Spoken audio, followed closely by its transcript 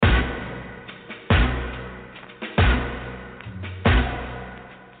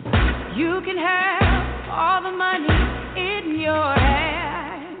You can have all the money in your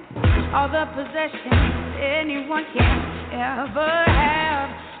hand, all the possessions anyone can ever have,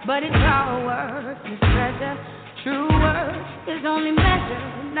 but it's all worthless treasure. True worth is only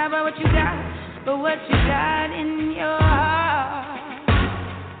measured not by what you got, but what you got in your heart.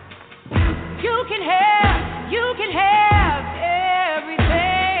 You can have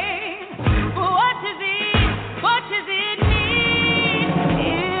everything, but what does it mean?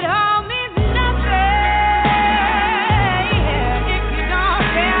 It all means nothing if you don't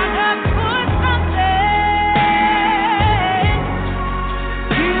stand up for something.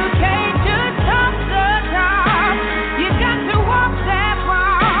 You can't just top the top, you got to walk that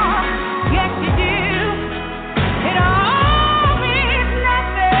walk. Yes, you do. It all means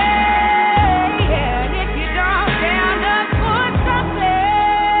nothing if you don't stand up for something.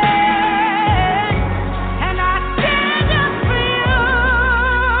 And I stand up for you.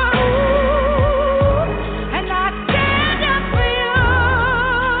 And I stand up for you.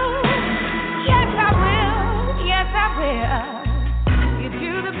 Yes, I will. Yes, I will. You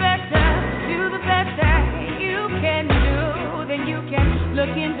do the best that you can do. Then you can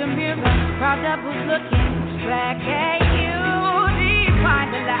look in the mirror, proud of who's looking back at you.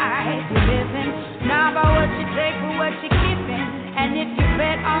 Define the life you're living, not by what you take, but what you're keeping. And if you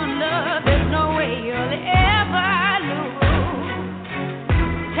bet on love, there's no way you'll ever lose.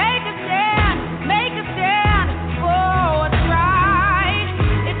 Take a stand, make a stand for what's right.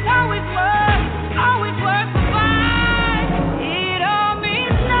 It's always worth the fight. It all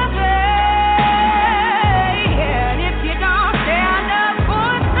means nothing if you don't stand up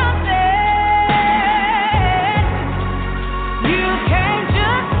for something. You can't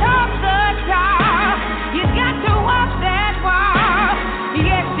just top the top, you got to walk that walk.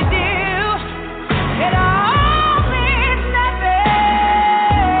 Yes, you do. It all means nothing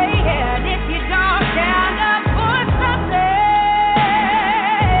if you don't stand up for something.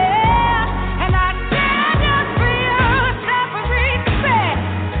 And I stand up for you, self-respect,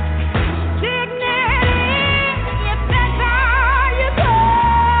 dignity. If that's all you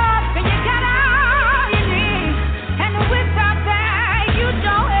got, then you got all you need. And without that, you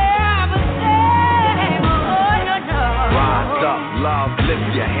don't ever say, oh, no. Rise up, love,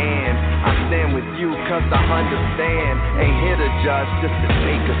 lift your hand. I stand with you cause I understand. Ain't here to judge, just to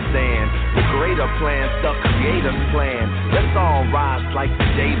take a stand. The greater plans, the creator's plan. Let's all rise like the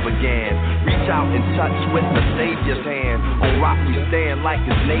day began. Reach out and touch with the Savior's hand. On rock we stand like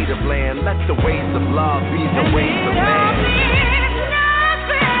his native land. Let the ways of love be the ways of man.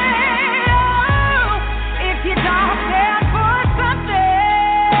 If you don't stand for something,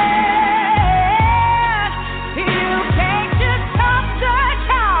 you can't just talk the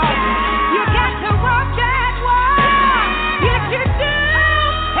talk. You got to walk that walk. Yes, you do.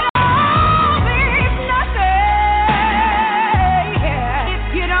 It all means nothing if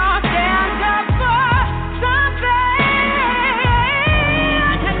you don't stand up for something.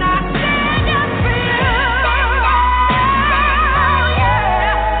 And I stand up for you.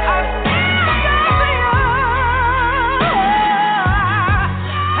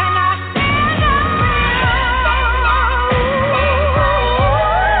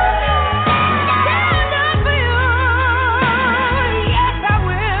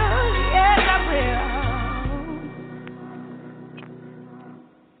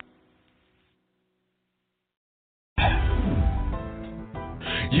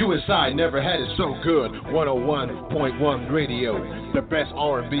 USI never had it so good. 101.1 Radio, the best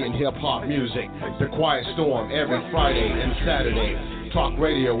R&B and hip hop music. The Quiet Storm every Friday and Saturday. Talk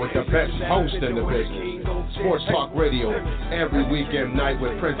radio with the best host in the business. Sports Talk Radio every weekend night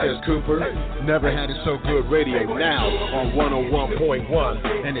with Princess Cooper. Never had it so good radio now on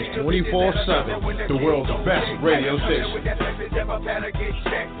 101.1, and it's 24/7. The world's best radio station.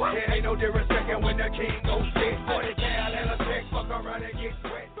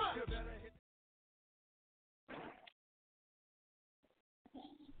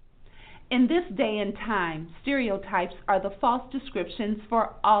 In this day and time, stereotypes are the false descriptions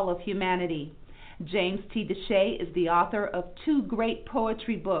for all of humanity. James T. DeShay is the author of 2 great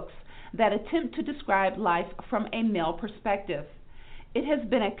poetry books that attempt to describe life from a male perspective. It has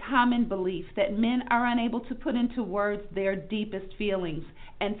been a common belief that men are unable to put into words their deepest feelings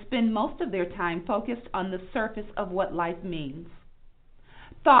and spend most of their time focused on the surface of what life means.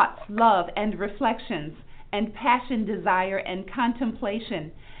 Thoughts, love, and reflections, and passion, desire, and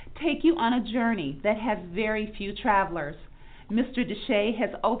contemplation take you on a journey that has very few travelers. Mr. DeShay has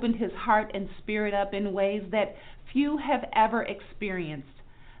opened his heart and spirit up in ways that few have ever experienced.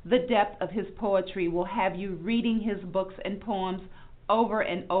 The depth of his poetry will have you reading his books and poems over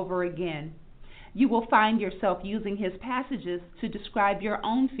and over again. You will find yourself using his passages to describe your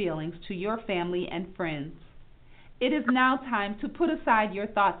own feelings to your family and friends. It is now time to put aside your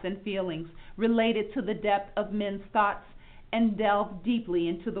thoughts and feelings related to the depth of men's thoughts and delve deeply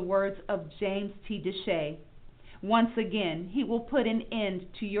into the words of James T. DeShay. Once again, he will put an end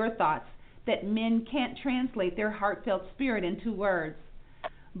to your thoughts that men can't translate their heartfelt spirit into words.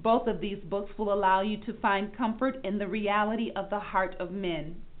 Both of these books will allow you to find comfort in the reality of the heart of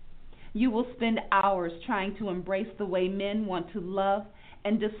men. You will spend hours trying to embrace the way men want to love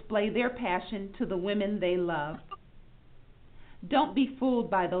and display their passion to the women they love. Don't be fooled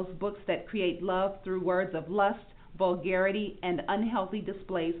by those books that create love through words of lust, vulgarity, and unhealthy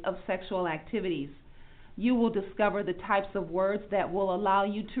displays of sexual activities. You will discover the types of words that will allow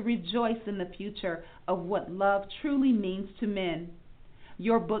you to rejoice in the future of what love truly means to men.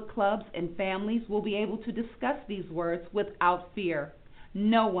 Your book clubs and families will be able to discuss these words without fear.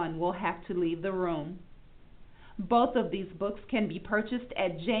 No one will have to leave the room. Both of these books can be purchased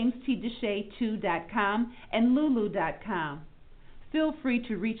at jamestdeshay2.com and lulu.com. Feel free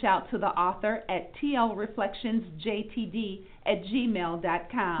to reach out to the author at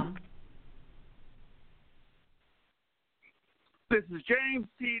tlreflectionsjtd@gmail.com. This is James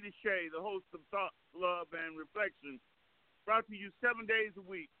T. DeShay, the host of Thought, Love, and Reflection, brought to you 7 days a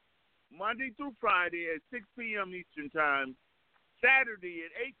week, Monday through Friday at 6 p.m. Eastern Time, Saturday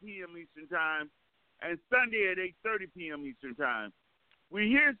at 8 p.m. Eastern Time, and Sunday at 8:30 p.m. Eastern Time. We're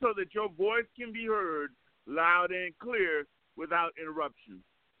here so that your voice can be heard loud and clear without interruption.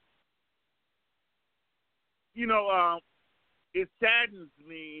 You know, it saddens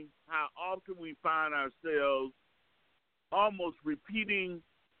me how often we find ourselves almost repeating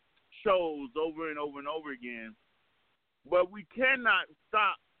shows over and over and over again. But we cannot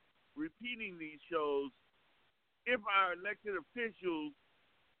stop repeating these shows if our elected officials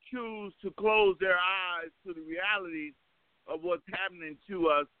choose to close their eyes to the reality of what's happening to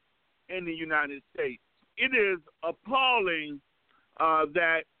us in the United States. It is appalling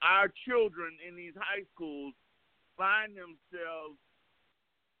that our children in these high schools find themselves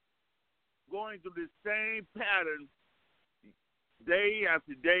going through the same pattern day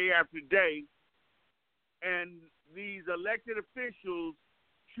after day after day, and these elected officials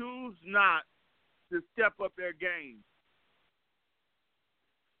choose not to step up their game.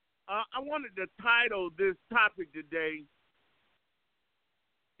 I wanted to title this topic today,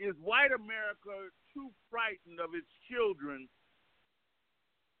 "Is White America Too Frightened of Its Children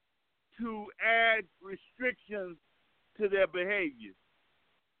to Add Restrictions to Their Behavior?"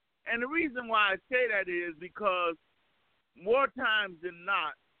 And the reason why I say that is because more times than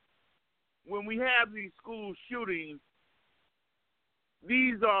not, when we have these school shootings,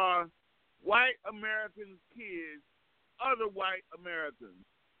 these are white American kids, other white Americans.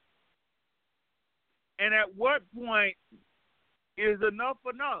 And at what point is enough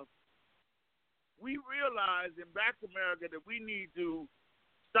enough? We realize in Black America that we need to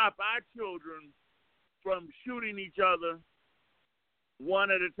stop our children from shooting each other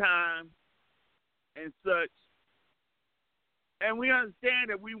one at a time and such. And we understand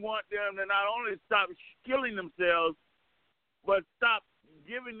that we want them to not only stop killing themselves, but stop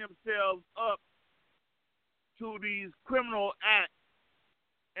giving themselves up to these criminal acts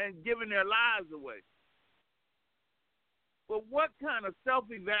and giving their lives away. But what kind of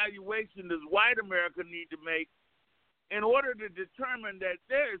self-evaluation does white America need to make in order to determine that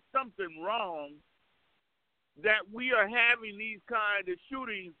there is something wrong, that we are having these kind of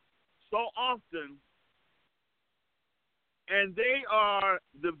shootings so often, and they are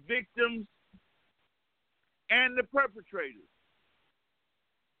the victims and the perpetrators?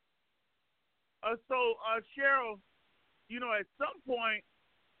 So, Cheryl, you know, at some point,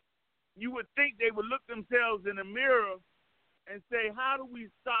 you would think they would look themselves in the mirror and say, how do we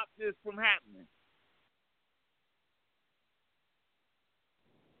stop this from happening?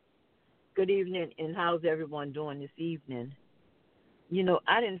 Good evening, and how's everyone doing this evening? You know,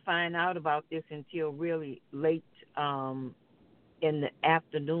 I didn't find out about this until really late in the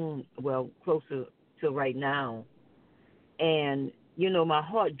afternoon, well, closer to right now. And, you know, my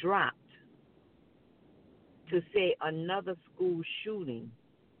heart dropped to say another school shooting,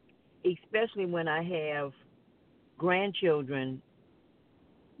 especially when I have grandchildren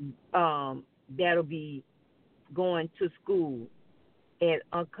that'll be going to school at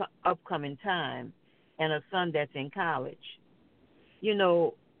upcoming time, and a son that's in college. You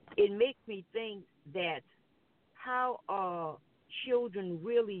know, it makes me think that how are children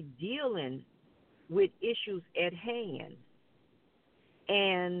really dealing with issues at hand?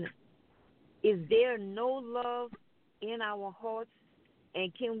 And is there no love in our hearts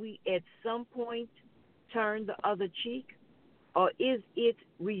And can we at some point turn the other cheek? Or is it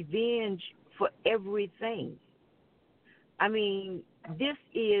revenge for everything? I mean, this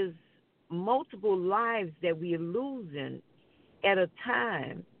is multiple lives that we are losing at a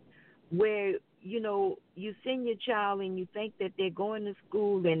time where, you send your child and you think that they're going to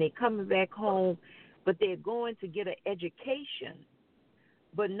school and they're coming back home, but they're going to get an education.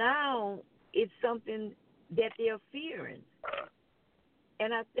 But now it's something that they're fearing.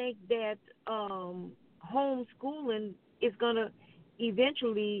 And I think that homeschooling is going to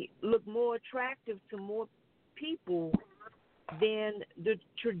eventually look more attractive to more people than the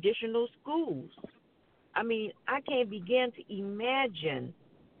traditional schools. I mean, I can't begin to imagine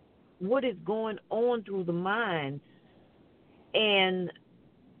what is going on through the minds. And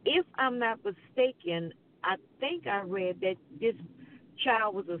if I'm not mistaken, I think I read that this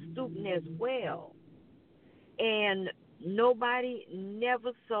child was a student as well. And nobody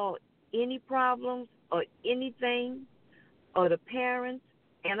never saw any problems or anything, or the parents.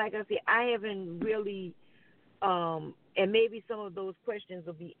 And like I said, I haven't really, and maybe some of those questions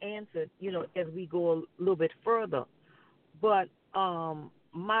will be answered, as we go a little bit further. But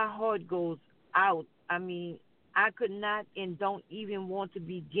my heart goes out. I mean, I could not and don't even want to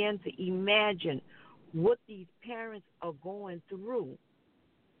begin to imagine what these parents are going through,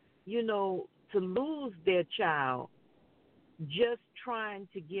 to lose their child just trying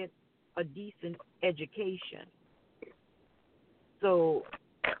to get a decent education. So,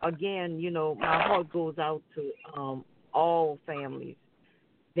 again, my heart goes out to all families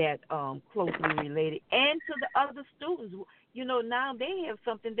that closely related, and to the other students. Now they have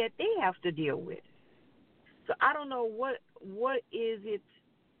something that they have to deal with. So I don't know what is it.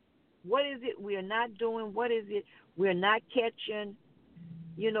 What is it we're not doing? What is it we're not catching?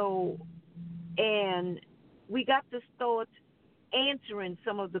 And we got to start answering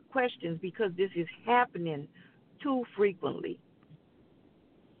some of the questions because this is happening too frequently.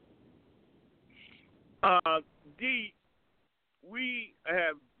 D, we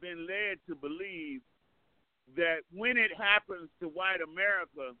have been led to believe that when it happens to white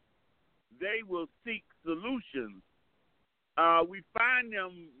America, they will seek solutions. We find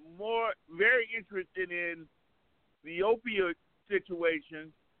them very interested in the opioid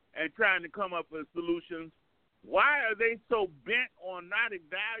situation and trying to come up with solutions. Why are they so bent on not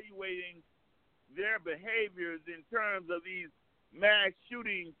evaluating their behaviors in terms of these mass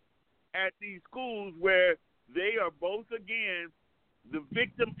shootings at these schools where they are both, again, the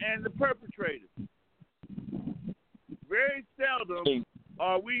victim and the perpetrator? Very seldom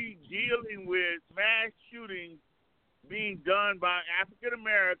are we dealing with mass shootings being done by African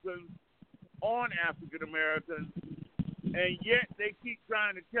Americans on African Americans, and yet they keep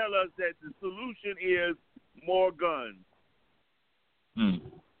trying to tell us that the solution is more guns.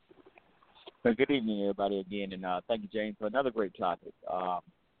 Well, good evening, everybody, again, and thank you, James, for another great topic. I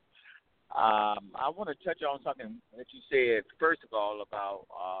want to touch on something that you said, first of all, about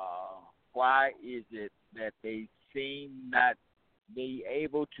why is it that they seem not be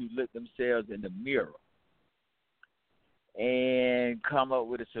able to look themselves in the mirror and come up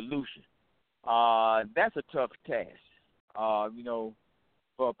with a solution. That's a tough task. For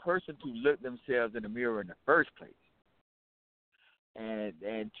a person to look themselves in the mirror in the first place,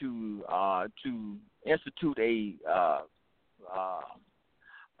 and to institute a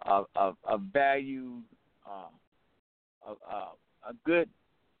value, a good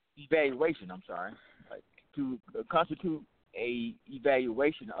evaluation. To constitute a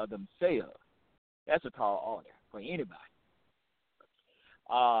evaluation of themselves. That's a tall order for anybody.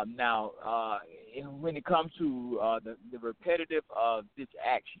 Now, when it comes to the repetitive of this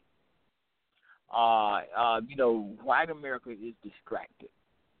action, white America is distracted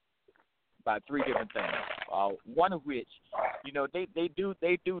by three different things. One of which, they do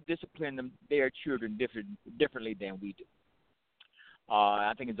discipline their children differently than we do.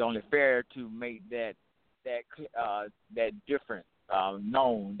 I think it's only fair to make that difference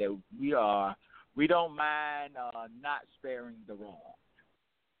known, that we don't mind not sparing the wrong.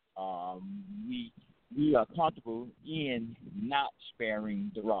 We are comfortable in not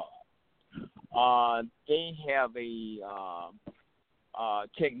sparing the wrong. They have a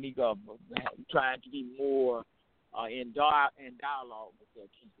technique of trying to be more in dialogue with their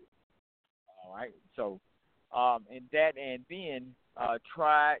kids. All right, so and then they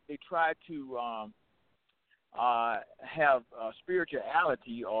try to have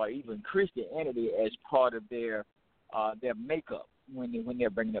spirituality or even Christianity as part of their makeup when they're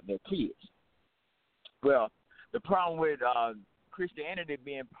bringing up their kids. Well, the problem with Christianity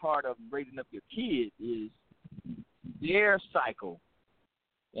being part of raising up your kids is their cycle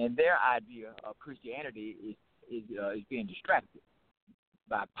and their idea of Christianity is being distracted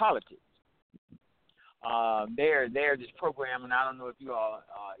by politics. There's this program, and I don't know if you all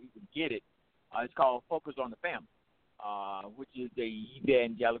even get it. It's called Focus on the Family, which is the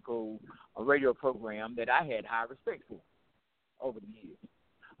evangelical radio program that I had high respect for over the years,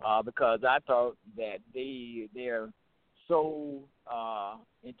 because I thought that their sole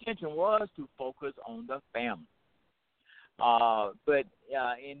intention was to focus on the family. But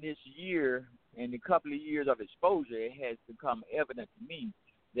in this year, in a couple of years of exposure, it has become evident to me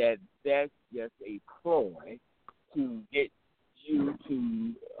that that's just a ploy to get you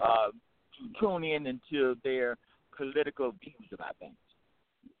to tune in into their political views about things.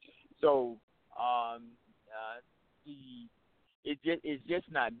 So it's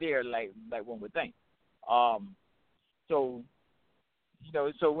just not there like one would think. So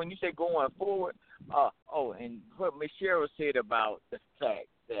when you say going forward, and what Ms. Cheryl said about the fact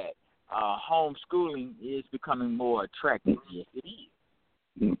that homeschooling is becoming more attractive, yes, it is.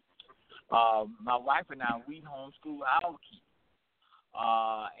 My wife and I, we homeschool our kids,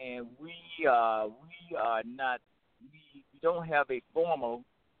 and we don't have a formal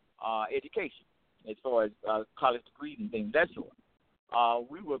education as far as college degrees and things of that sort.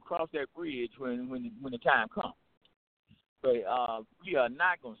 We will cross that bridge when the time comes. But we are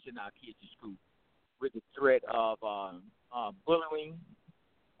not going to send our kids to school with the threat of bullying,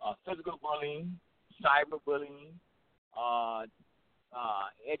 physical bullying, cyberbullying,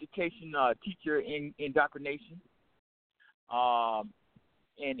 education, teacher indoctrination,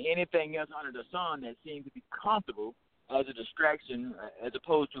 and anything else under the sun that seems to be comfortable as a distraction as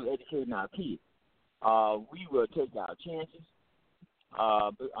opposed to educating our kids. We will take our chances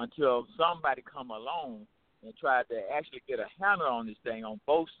until somebody come along and try to actually get a handle on this thing on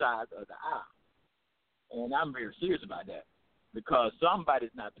both sides of the aisle. And I'm very serious about that, because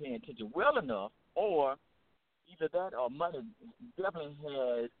somebody's not paying attention well enough, or either that or money definitely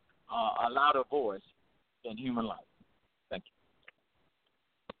has a louder voice than human life. Thank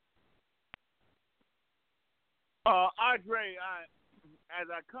you. Audrey, as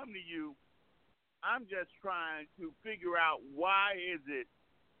I come to you, I'm just trying to figure out why is it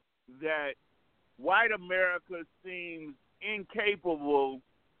that white America seems incapable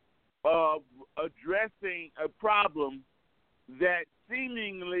of addressing a problem that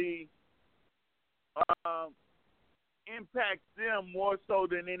seemingly impacts them more so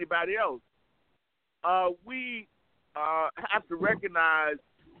than anybody else. We have to recognize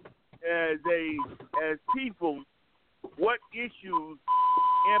as people what issues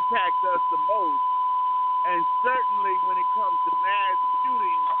impact us the most, and certainly when it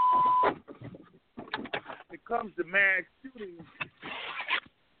comes to mass shootings,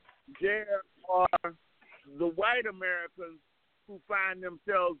 there are the white Americans who find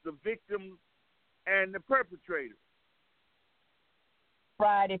themselves the victims and the perpetrators.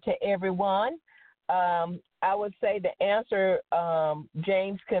 Friday to everyone. I would say the answer,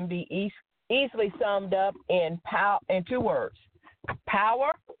 James, can be easily summed up in two words: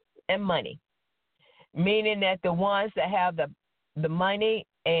 power and money. Meaning that the ones that have the money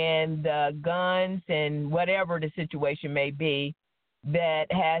and the guns and whatever the situation may be,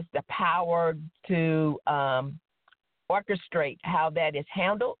 that has the power to orchestrate how that is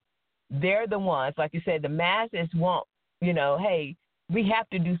handled, they're the ones, like you said, the masses want, hey, we have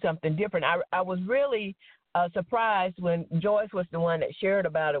to do something different. I was really surprised when Joyce was the one that shared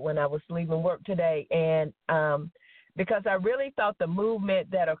about it when I was leaving work today, and because I really thought the movement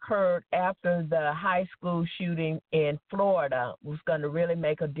that occurred after the high school shooting in Florida was going to really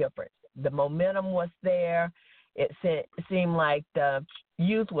make a difference. The momentum was there. It seemed like the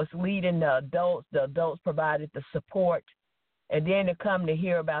youth was leading the adults provided the support. And then to come to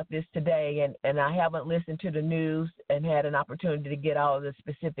hear about this today, and I haven't listened to the news and had an opportunity to get all of the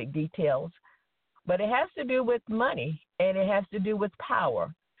specific details, but it has to do with money and it has to do with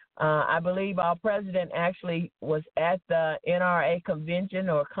power. I believe our president actually was at the NRA convention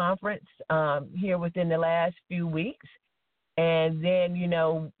or conference here within the last few weeks. And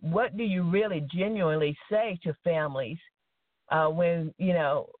then, what do you really genuinely say to families when,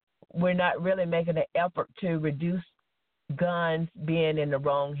 we're not really making an effort to reduce guns being in the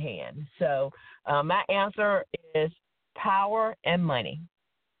wrong hands? So my answer is power and money.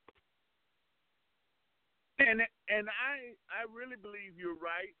 And I really believe you're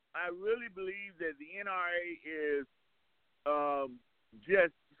right. I really believe that the NRA is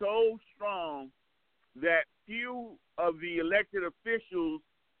just so strong that few of the elected officials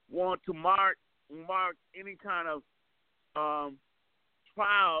want to mark any kind of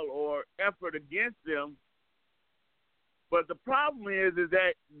trial or effort against them But the problem is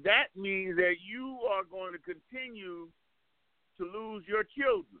that means that you are going to continue to lose your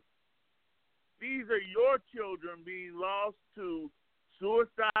children. These are your children being lost to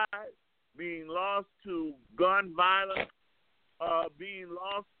suicide, being lost to gun violence, being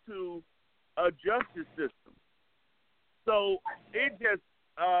lost to a justice system. So it just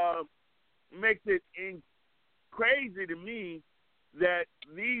makes it crazy to me that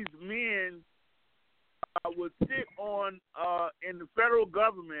these men would sit on in the federal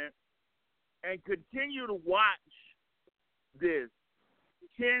government and continue to watch this.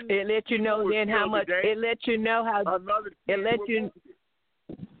 It let you know then how much. It let you know how. It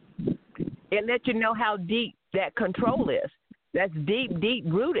let you know how deep that control is. That's deep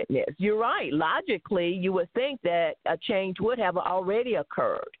rootedness. You're right. Logically, you would think that a change would have already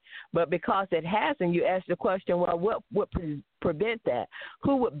occurred, but because it hasn't, you ask the question: well, what would prevent that?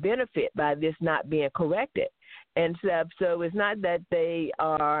 Who would benefit by this not being corrected? And so it's not that they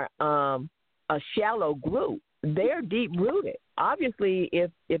are a shallow group. They're deep rooted. Obviously,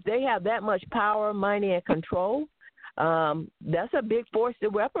 if they have that much power, money, and control, that's a big force to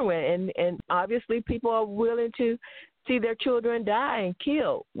reckon with. And obviously, people are willing to see their children die and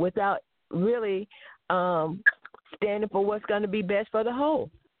killed without really standing for what's going to be best for the whole.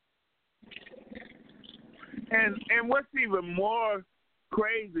 And what's even more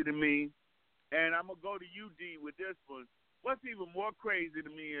crazy to me, and I'm going to go to you, D, with this one. What's even more crazy to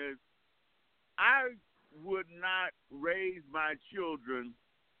me is I would not raise my children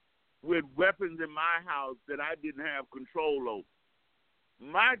with weapons in my house that I didn't have control over.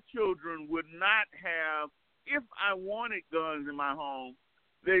 My children would not have, if I wanted guns in my home,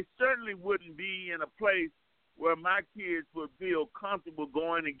 they certainly wouldn't be in a place where my kids would feel comfortable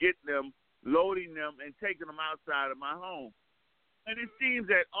going and getting them, loading them, and taking them outside of my home. And it seems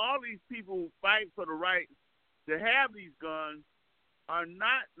that all these people who fight for the right to have these guns are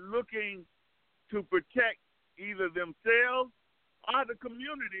not looking to protect either themselves or the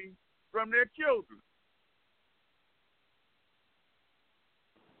community from their children.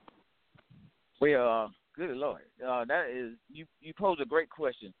 Well, good Lord, that is you pose a great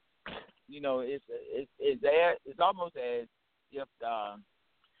question. You know, it's almost as if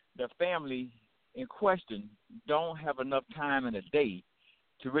the family in question don't have enough time in a day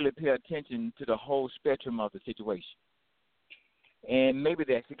to really pay attention to the whole spectrum of the situation. And maybe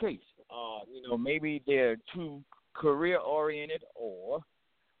that's the case. You know, maybe they're too career-oriented, or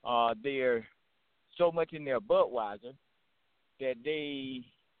they're so much in their Budweiser that they're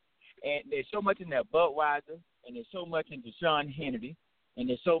so much in their Budweiser, and they're so much into Sean Hannity, and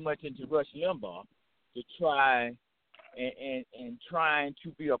they're so much into Rush Limbaugh to try and trying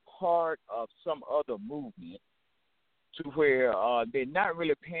to be a part of some other movement to where they're not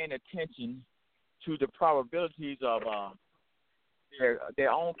really paying attention to the probabilities of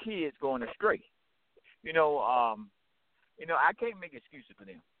their own kids going astray. You know, I can't make excuses for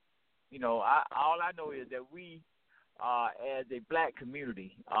them. You know, all I know is that we, as a black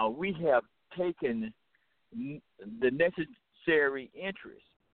community, we have taken the necessary interest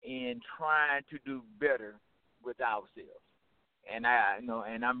in trying to do better with ourselves, and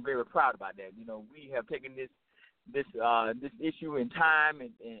I'm very proud about that. You know, we have taken this issue in time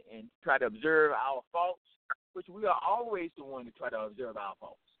and try to observe our faults, which we are always the one to try to observe our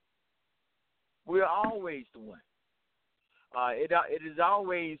faults. We are always the one. It is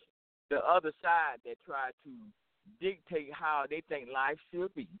always the other side that try to dictate how they think life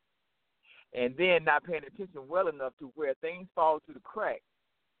should be, and then not paying attention well enough to where things fall through the cracks.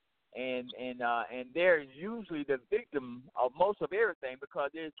 And they're usually the victim of most of everything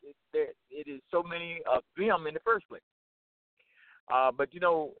because it is so many of them in the first place. But, you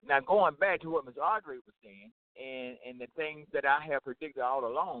know, now going back to what Ms. Audrey was saying and the things that I have predicted all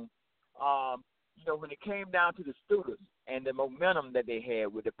along, you know, when it came down to the students and the momentum that they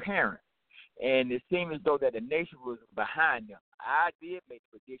had with the parents, and it seemed as though that the nation was behind them, I did make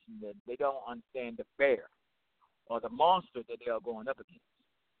the prediction that they don't understand the bear or the monster that they are going up against.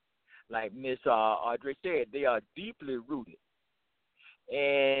 Like Miss Audrey said, they are deeply rooted,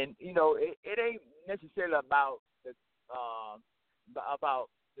 and you know it ain't necessarily about the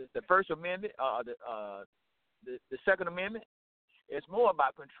First Amendment, the Second Amendment. It's more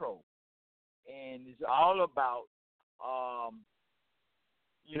about control, and it's all about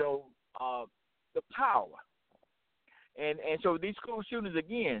the power, and so these school shootings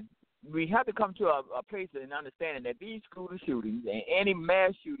again. We have to come to a place and understanding that these school shootings and any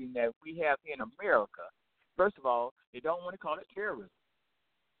mass shooting that we have in America, first of all, they don't want to call it terrorism.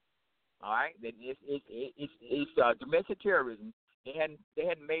 All right, it's domestic terrorism. They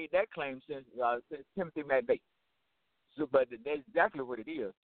hadn't made that claim since Timothy McVeigh. So, but that's exactly what it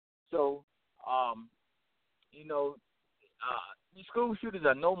is. So, you know, these school shootings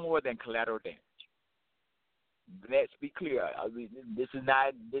are no more than collateral damage. Let's be clear. I mean, this is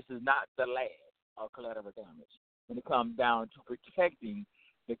not the last of collateral damage when it comes down to protecting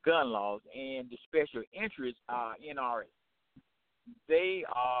the gun laws and the special interests NRA. They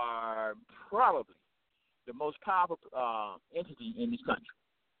are probably the most powerful entity in this country,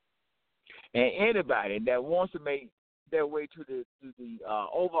 and anybody that wants to make their way to the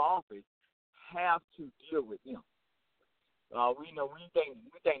Oval Office have to deal with them. We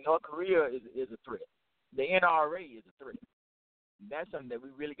think North Korea is a threat. The NRA is a threat. That's something that we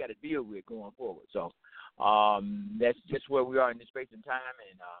really got to deal with going forward. So that's just where we are in this space and time,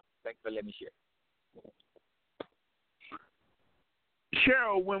 and thanks for letting me share.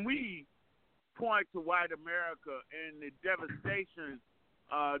 Cheryl, when we point to white America and the devastation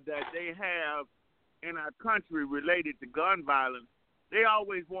that they have in our country related to gun violence, they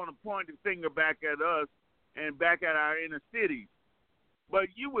always want to point the finger back at us and back at our inner cities. But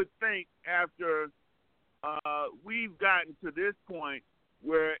you would think after we've gotten to this point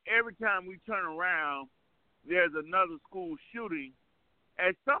where every time we turn around, there's another school shooting,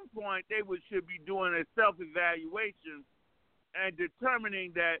 at some point they should be doing a self-evaluation and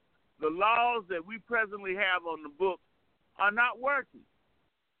determining that the laws that we presently have on the books are not working.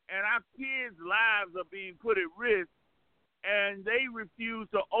 And our kids' lives are being put at risk, and they refuse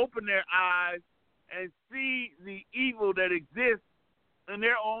to open their eyes and see the evil that exists in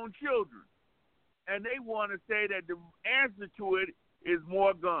their own children. And they want to say that the answer to it is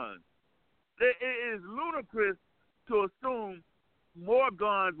more guns. It is ludicrous to assume more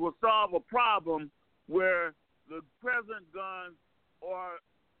guns will solve a problem where the present guns are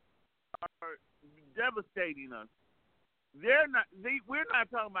devastating us. We're not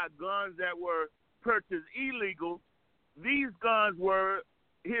talking about guns that were purchased illegal. These guns were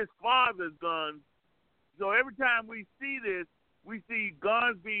his father's guns. So every time we see this, we see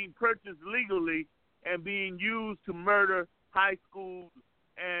guns being purchased legally and being used to murder high schools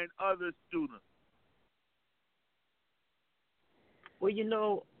and other students. Well,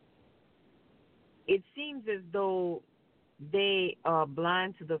 it seems as though they are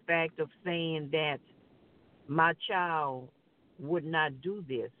blind to the fact of saying that my child would not do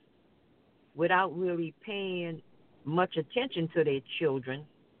this without really paying much attention to their children.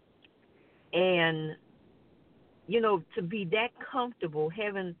 And, to be that comfortable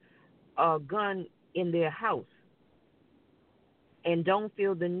having a gun in their house and don't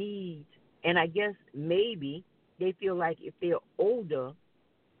feel the need. And I guess maybe they feel like if they're older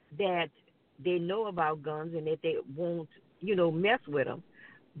that they know about guns and that they won't, mess with them.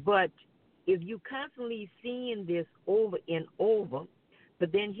 But if you constantly seeing this over and over,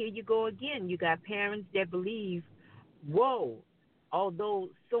 but then here you go again. You got parents that believe, whoa, although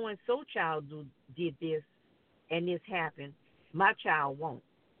so-and-so child did this and this happened, my child won't.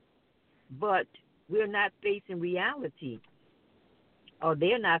 But we're not facing reality, or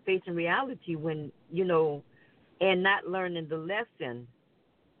they're not facing reality when, and not learning the lesson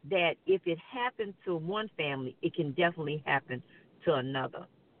that if it happens to one family, it can definitely happen to another.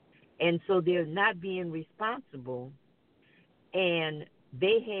 And so they're not being responsible, and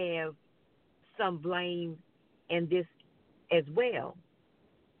they have some blame in this as well,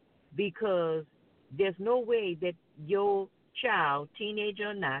 because there's no way that your child, teenager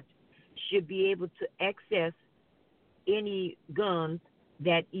or not, should be able to access any guns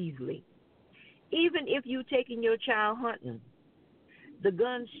that easily. Even if you're taking your child hunting, the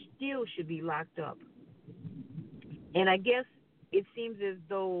guns still should be locked up. And I guess it seems as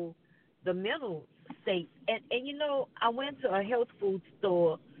though the mental state, and I went to a health food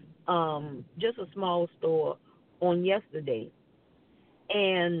store, just a small store, on yesterday,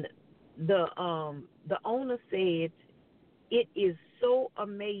 and the owner said it is so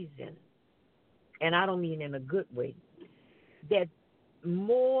amazing, and I don't mean in a good way, that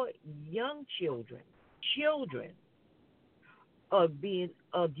more young children are being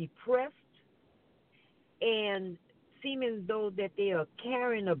depressed and seeming though that they are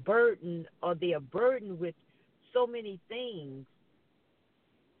carrying a burden, or they are burdened with so many things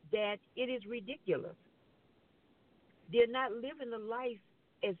that it is ridiculous. They're not living a life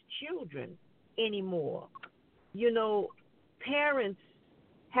as children anymore. Parents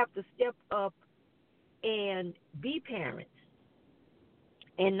have to step up and be parents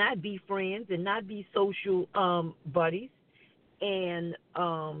and not be friends and not be social buddies, and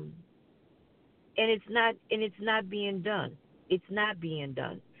it's not being done. It's not being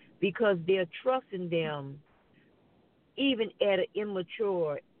done because they're trusting them even at an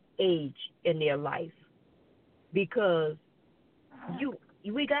immature age in their life. because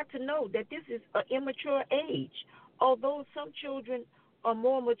we got to know that this is an immature age. Although some children are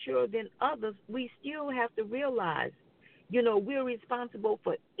more mature than others, we still have to realize, we're responsible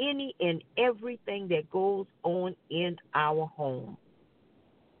for any and everything that goes on in our home.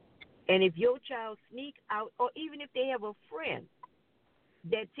 And if your child sneak out, or even if they have a friend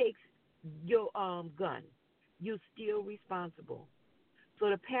that takes your gun, you're still responsible. So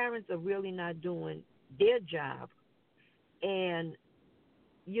the parents are really not doing their job. And,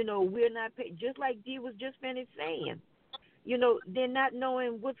 we're not paid. Just like Dee was just finished saying, they're not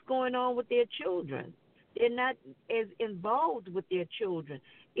knowing what's going on with their children. They're not as involved with their children.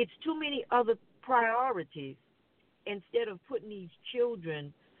 It's too many other priorities instead of putting these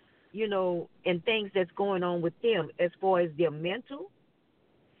children, and things that's going on with them as far as their mental.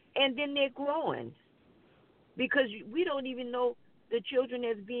 And then they're growing. Because we don't even know the children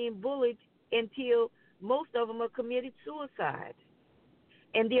as being bullied until most of them are committed suicide.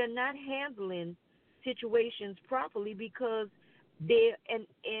 And they're not handling situations properly because they're,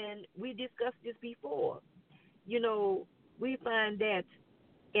 and we discussed this before, we find that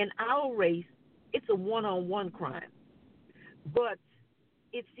in our race, it's a one-on-one crime. But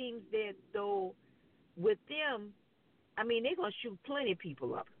it seems that though with them, they're going to shoot plenty of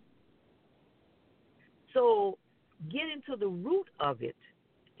people up. So getting to the root of it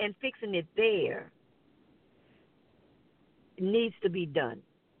and fixing it there needs to be done.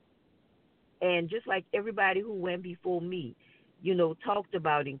 And just like everybody who went before me, talked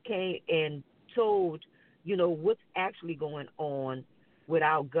about and came and told, what's actually going on with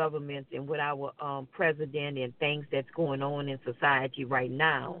our government and with our president and things that's going on in society right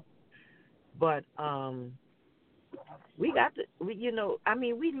now. But we got to, we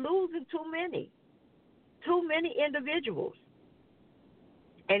losing too many individuals.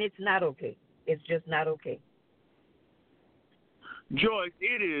 And it's not okay. It's just not okay. Joyce,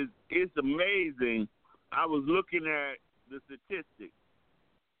 it's amazing. I was looking at the statistics.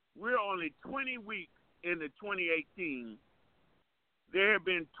 We're only 20 weeks into 2018. There have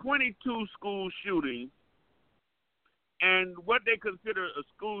been 22 school shootings, and what they consider a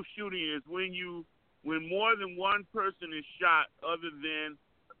school shooting is when more than one person is shot other than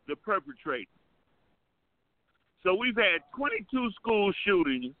the perpetrator. So we've had 22 school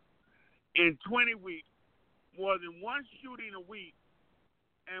shootings in 20 weeks, more than one shooting a week,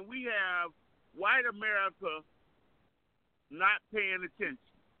 and we have white America not paying attention.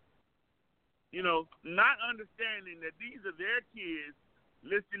 Not understanding that these are their kids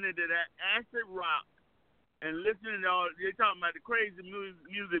listening to that acid rock and listening to they're talking about the crazy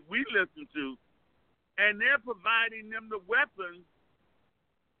music we listen to, and they're providing them the weapons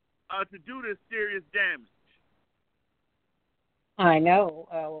to do this serious damage. I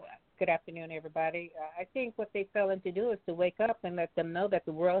know. Good afternoon, everybody. I think what they fell in to do is to wake up and let them know that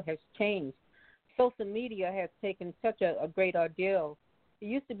the world has changed. Social media has taken such a great ordeal. It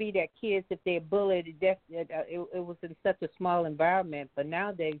used to be that kids, if they're bullied, it was in such a small environment, but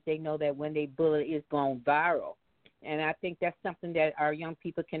nowadays they know that when they bully, it's going viral. And I think that's something that our young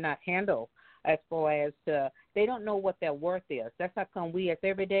people cannot handle as far as they don't know what their worth is. That's how come we, as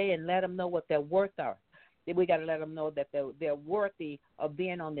every day, and let them know what their worth are. We got to let them know that they're worthy of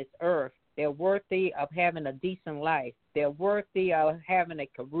being on this earth. They're worthy of having a decent life. They're worthy of having a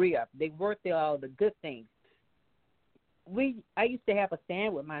career. They're worthy of all the good things. I used to have a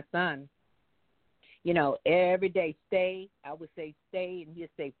stand with my son. Every day, stay. I would say stay, and he'd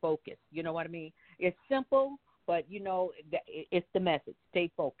say focus. You know what I mean? It's simple, but, it's the message.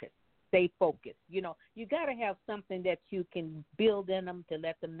 Stay focused. Stay focused. You got to have something that you can build in them to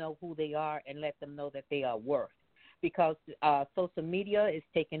let them know who they are and let them know that they are worth. Because social media is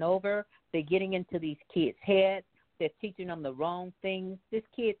taking over. They're getting into these kids' heads. They're teaching them the wrong things. This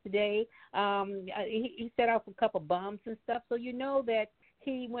kid today, he set off a couple bombs and stuff, so you know that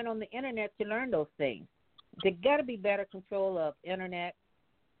he went on the Internet to learn those things. There got to be better control of Internet,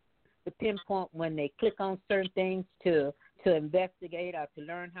 to pinpoint when they click on certain things to investigate or to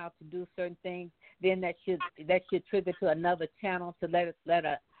learn how to do certain things. Then that should trigger to another channel to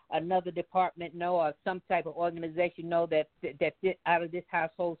let another department know, or some type of organization know that out of this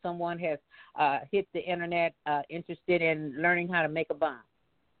household someone has hit the Internet interested in learning how to make a bomb.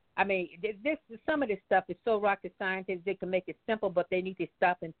 I mean, some of this stuff is so rocket science. They can make it simple, but they need to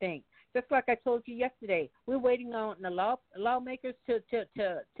stop and think. Just like I told you yesterday, we're waiting on the lawmakers to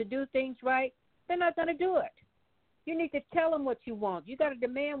do things right. They're not going to do it. You need to tell them what you want. You got to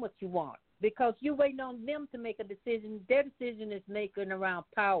demand what you want, because you're waiting on them to make a decision. Their decision is making around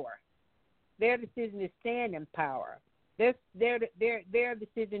power. Their decision is staying in power. Their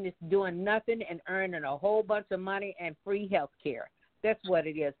decision is doing nothing and earning a whole bunch of money and free health care. That's what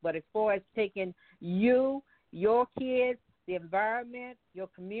it is. But as far as taking you, your kids, the environment, your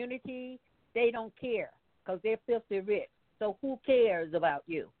community, they don't care because they're filthy rich. So who cares about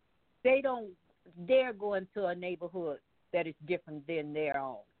you? They don't dare go into a neighborhood that is different than their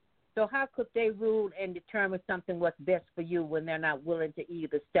own. So how could they rule and determine something what's best for you when they're not willing to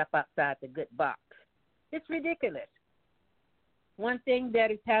either step outside the good box? It's ridiculous. One thing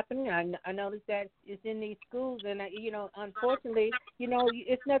that is happening, I noticed that it's in these schools, and unfortunately,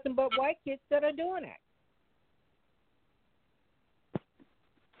 it's nothing but white kids that are doing it.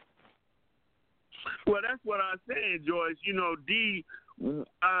 Well, that's what I'm saying, Joyce. D,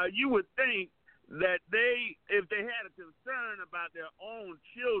 you would think that if they had a concern about their own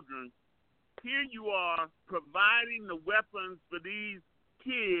children, here you are providing the weapons for these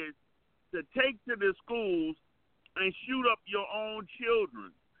kids to take to the schools and shoot up your own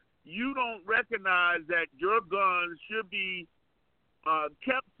children. You don't recognize that your guns should be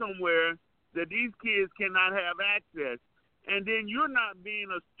kept somewhere that these kids cannot have access. And then you're not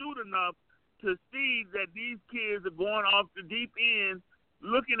being astute enough to see that these kids are going off the deep end,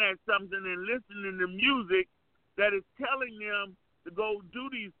 looking at something and listening to music that is telling them to go do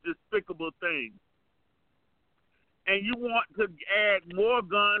these despicable things. And you want to add more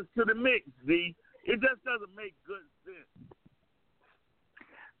guns to the mix, Z. It just doesn't make good sense.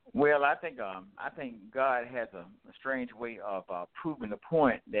 Well, I think God has a strange way of proving the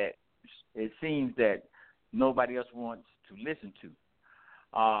point that it seems that nobody else wants to listen to.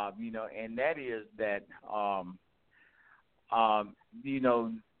 And that is that,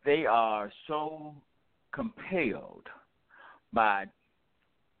 they are so compelled by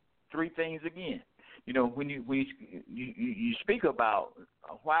three things again. When you speak about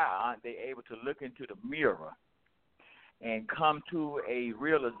why aren't they able to look into the mirror and come to a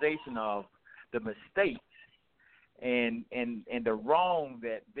realization of the mistakes and the wrong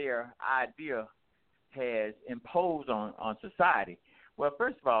that their idea has imposed on society. Well,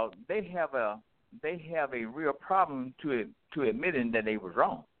 first of all, they have a real problem to admitting that they were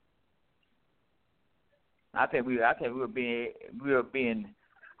wrong. I think we are being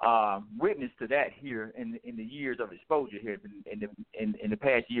witness to that here in the years of exposure here in the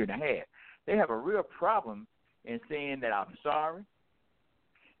past year and a half. They have a real problem in saying that I'm sorry,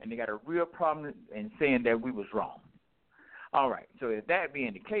 and they got a real problem in saying that we was wrong. All right, so if that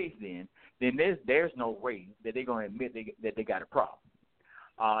being the case, then there's no way that they're going to admit that they got a problem.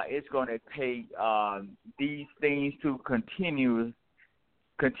 It's going to take these things to continue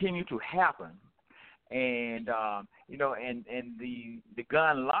to happen, and and the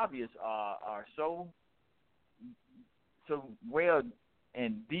gun lobbyists are so well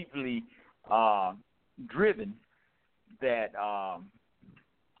and deeply driven that I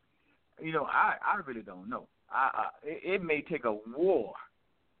really don't know. It may take a war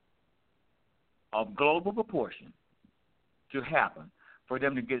of global proportion to happen for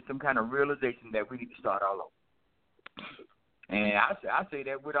them to get some kind of realization that we need to start all over. And I say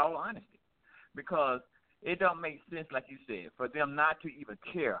that with all honesty, because it don't make sense, like you said, for them not to even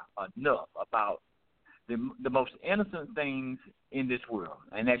care enough about the most innocent things in this world,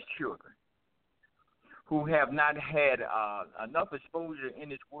 and that's children, who have not had enough exposure in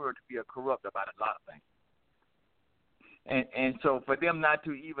this world to be corrupt about a lot of things. And so for them not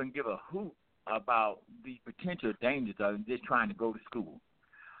to even give a hoot about the potential dangers of just trying to go to school,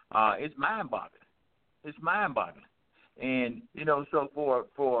 it's mind-boggling. It's mind-boggling. And, so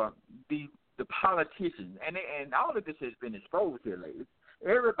for the politicians, and all of this has been exposed here lately,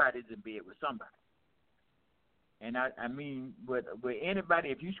 everybody's in bed with somebody. And I mean, with anybody,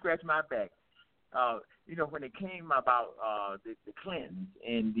 if you scratch my back, when it came about the Clintons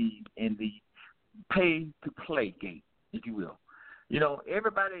and the pay-to-play gate, if you will,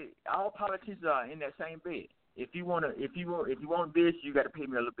 everybody, all politicians are in that same bed. If you want this, you got to pay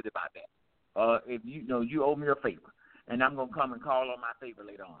me a little bit about that. If you owe me a favor, and I'm gonna come and call on my favor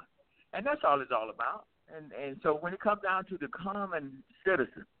later on, and that's all it's all about. And so when it comes down to the common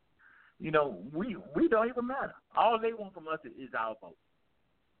citizen, we don't even matter. All they want from us is our vote,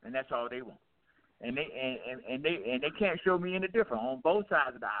 and that's all they want. And they can't show me any different on both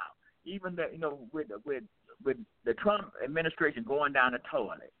sides of the aisle. Even with the Trump administration going down the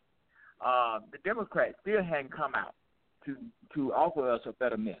toilet, the Democrats still hadn't come out to offer us a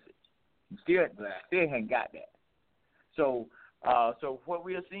better message. Still hadn't got that. So what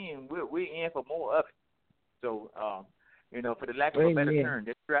we are seeing, we're in for more of it. So for the lack of a better term,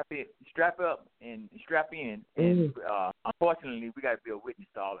 just strap up and strap in. And unfortunately, we got to be a witness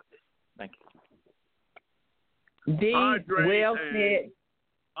to all of this. Thank you. D, well said.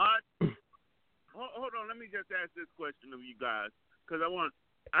 Hold on, let me just ask this question of you guys, because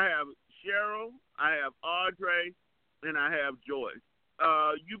I have Cheryl, I have Audrey, and I have Joyce.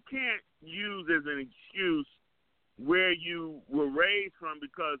 You can't use as an excuse where you were raised from,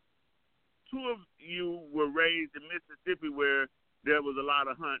 because two of you were raised in Mississippi where there was a lot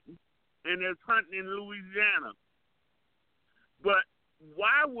of hunting, and there's hunting in Louisiana. But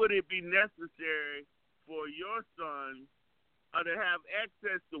why would it be necessary for your son to have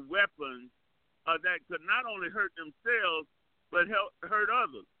access to weapons that could not only hurt themselves but hurt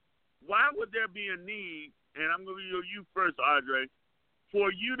others? Why would there be a need, and I'm going to go you first, Audrey,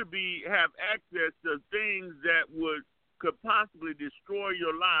 for you to have access to things that could possibly destroy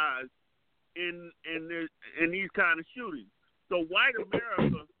your lives in these kind of shootings? So white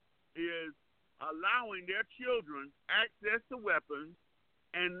America is allowing their children access to weapons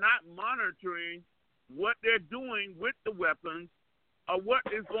and not monitoring what they're doing with the weapons or what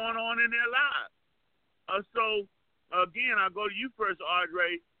is going on in their lives. So, again, I'll go to you first,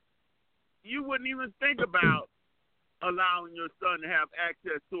 Audrey. You wouldn't even think about allowing your son to have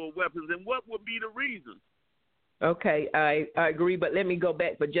access to a weapons, and what would be the reason? Okay, I agree, but let me go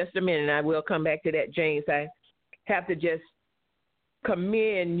back for just a minute, and I will come back to that, James. I have to just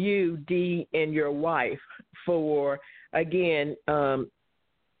commend you, Dee, and your wife for, again,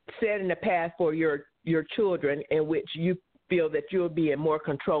 setting the path for your children in which you feel that you'll be in more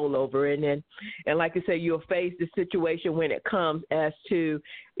control over. And like I say, you'll face the situation when it comes as to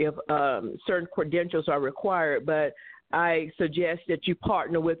if certain credentials are required. But I suggest that you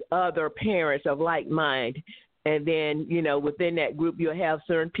partner with other parents of like mind. And then, within that group, you'll have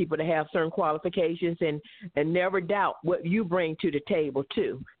certain people that have certain qualifications and never doubt what you bring to the table,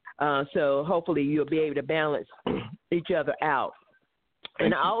 too. So hopefully you'll be able to balance each other out.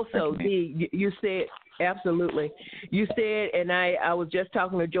 And also, Dee, you said, absolutely. You said, and I was just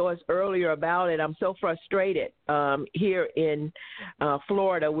talking to Joyce earlier about it, I'm so frustrated here in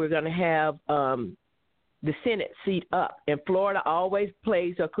Florida. We're going to have the Senate seat up, and Florida always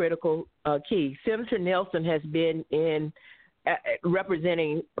plays a critical key. Senator Nelson has been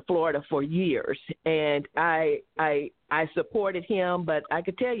representing Florida for years, and I supported him, but I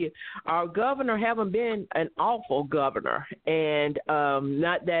could tell you our governor haven't been an awful governor, and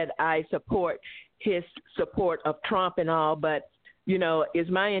not that I support his support of Trump and all, but it's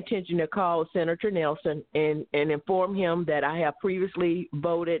my intention to call Senator Nelson and inform him that I have previously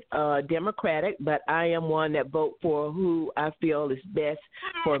voted Democratic, but I am one that vote for who I feel is best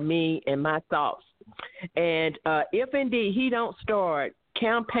for me and my thoughts. And if indeed he don't start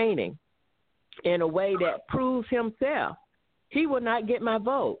campaigning in a way that proves himself, he will not get my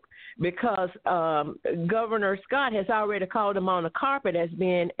vote, because Governor Scott has already called him on the carpet as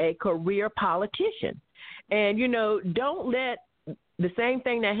being a career politician. And, don't let the same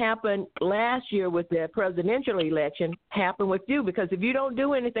thing that happened last year with the presidential election happen with you, because if you don't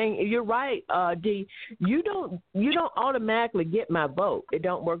do anything, you're right, Dee, you don't automatically get my vote. It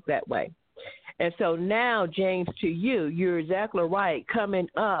don't work that way. And so now, James, to you, you're exactly right. Coming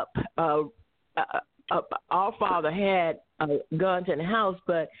up, our father had guns in the house,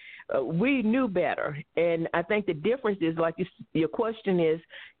 but we knew better. And I think the difference is, like your question is,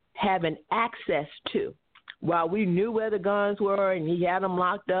 having access to. While we knew where the guns were and he had them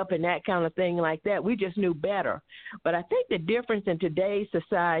locked up and that kind of thing like that, we just knew better. But I think the difference in today's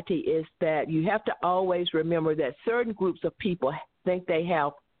society is that you have to always remember that certain groups of people think they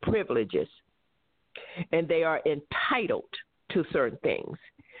have privileges and they are entitled to certain things.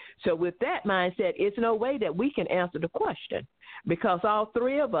 So with that mindset, it's no way that we can answer the question, because all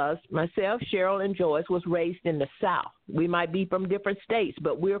three of us, myself, Cheryl, and Joyce, was raised in the South. We might be from different states,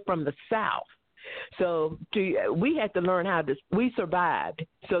 but we're from the South. So we had to learn we survived.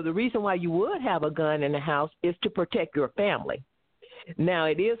 So the reason why you would have a gun in the house is to protect your family. Now,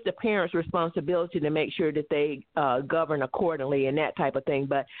 it is the parents' responsibility to make sure that they govern accordingly and that type of thing.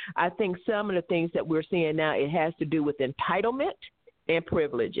 But I think some of the things that we're seeing now, it has to do with entitlement and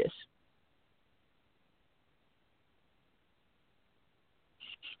privileges.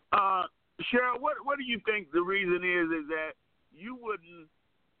 Cheryl, what do you think the reason is that you wouldn't,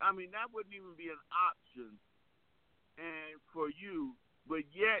 that wouldn't even be an option and for you, but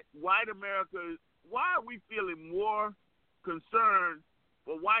yet white America, why are we feeling more concern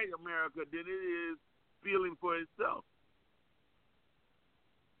for white America than it is feeling for itself?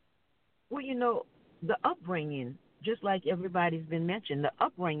 Well, the upbringing, just like everybody's been mentioned, the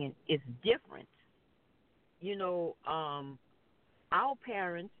upbringing is different. Our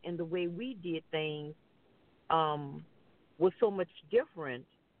parents and the way we did things was so much different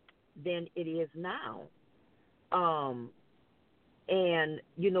than it is now. And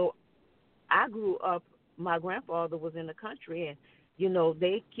I grew up. My grandfather was in the country, and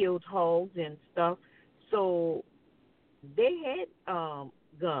they killed hogs and stuff. So they had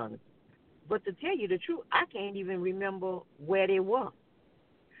guns. But to tell you the truth, I can't even remember where they were,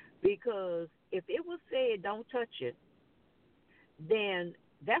 because if it was said don't touch it, then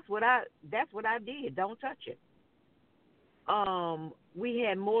that's what I did. Don't touch it. We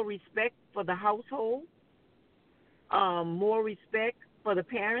had more respect for the household, more respect for the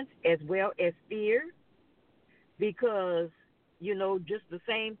parents, as well as fear, because just the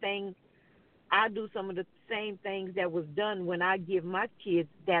same thing. I do some of the same things that was done when I give my kids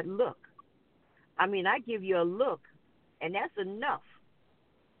that look. I mean, I give you a look, and that's enough.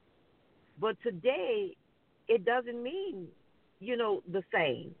 But today, it doesn't mean, the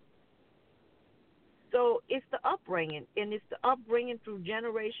same. So it's the upbringing, and it's the upbringing through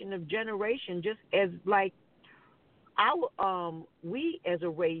generation of generation, just as like we as a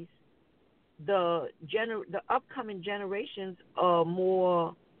race, the upcoming generations are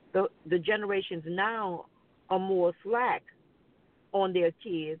more, the generations now are more slack on their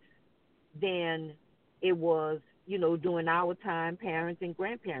kids than it was, during our time, parents and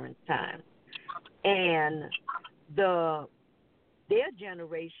grandparents' time. And their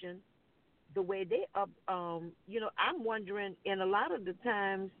generation, the way they I'm wondering, and a lot of the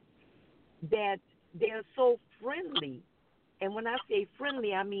times that they're so friendly. And when I say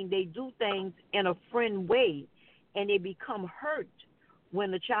friendly, I mean they do things in a friend way, and they become hurt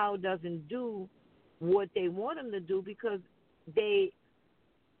when the child doesn't do what they want them to do, because they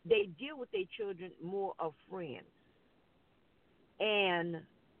deal with their children more of friends. And,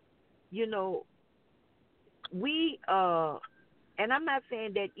 we, and I'm not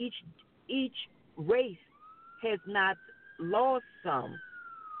saying that each race has not lost some,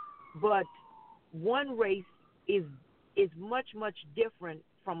 but one race is much, much different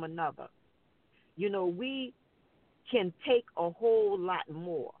from another. We can take a whole lot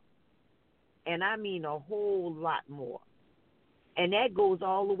more, and I mean a whole lot more. And that goes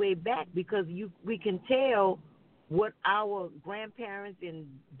all the way back, because we can tell what our grandparents and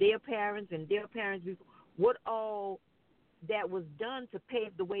their parents what all that was done to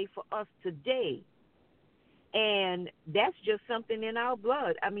pave the way for us today. And that's just something in our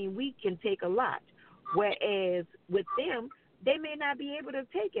blood. I mean, we can take a lot, whereas with them, they may not be able to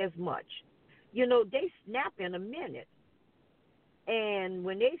take as much. They snap in a minute. And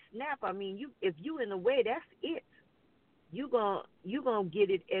when they snap, I mean, if you in a way, that's it. You gonna get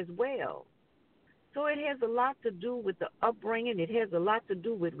it as well. So it has a lot to do with the upbringing. It has a lot to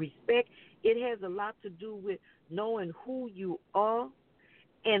do with respect. It has a lot to do with knowing who you are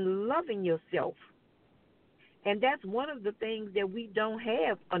and loving yourself. And that's one of the things that we don't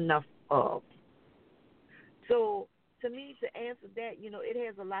have enough of. So to me, to answer that, it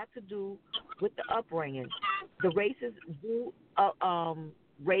has a lot to do with the upbringing. The races do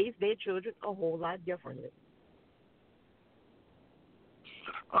raise their children a whole lot differently.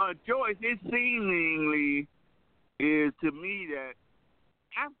 Joyce, it seemingly is to me that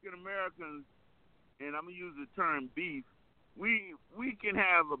African Americans, and I'm gonna use the term beef, we can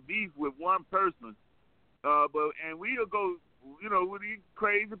have a beef with one person, but we'll go, with these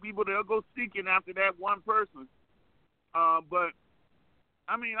crazy people, they'll go seeking after that one person. But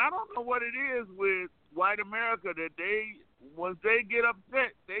I mean, I don't know what it is with white America that once they get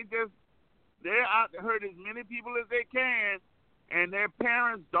upset, they're out to hurt as many people as they can. And their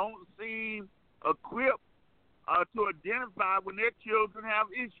parents don't seem equipped to identify when their children have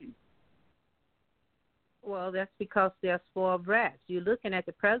issues. Well, that's because they're spoiled brats. You're looking at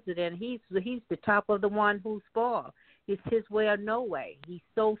the president. He's the top of the one who's spoiled. It's his way or no way. He's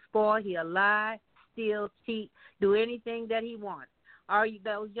so spoiled. He'll lie, steal, cheat, do anything that he wants.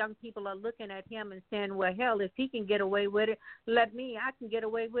 Those young people are looking at him and saying, well, hell, if he can get away with it, I can get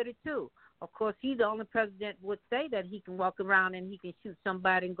away with it too. Of course, he's the only president would say that he can walk around and he can shoot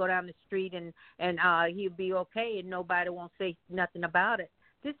somebody and go down the street and he'll be okay and nobody won't say nothing about it.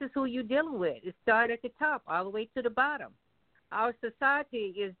 This is who you're dealing with. It started at the top all the way to the bottom. Our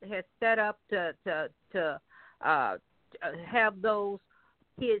society has set up to have those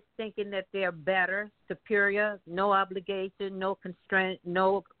kids thinking that they're better, superior, no obligation, no constraint,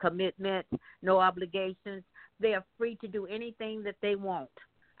 no commitment, no obligations. They are free to do anything that they want.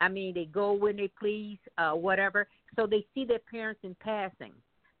 I mean, they go when they please, whatever. So they see their parents in passing.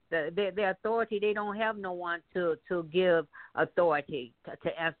 Their authority, they don't have no one to give authority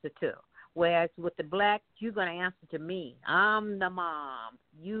to answer to. Whereas with the blacks, you're going to answer to me. I'm the mom.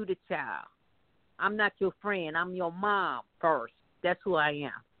 You the child. I'm not your friend. I'm your mom first. That's who I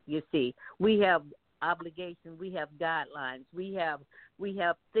am. You see, we have obligations, we have guidelines, we have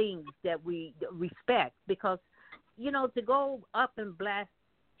things that we respect, because to go up and blast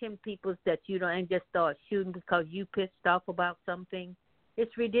 10 people that you don't and just start shooting because you pissed off about something,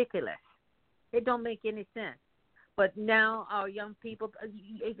 it's ridiculous. It don't make any sense. But now our young people,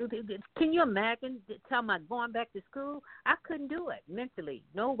 can you imagine talking about going back to school? I couldn't do it mentally.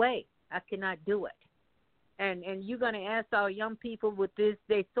 No way. I cannot do it. And you're going to ask our young people with this,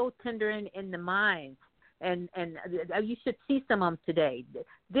 they're so tender in the minds. And you should see some of them today.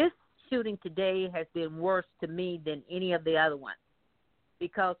 This shooting today has been worse to me than any of the other ones,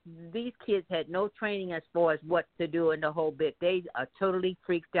 because these kids had no training as far as what to do in the whole bit. They are totally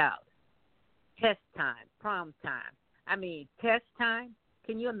freaked out. Test time, prom time. I mean, test time?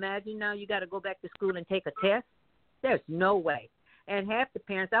 Can you imagine now you got to go back to school and take a test? There's no way. And half the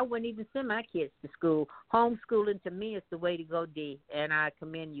parents, I wouldn't even send my kids to school. Homeschooling to me is the way to go, D, and I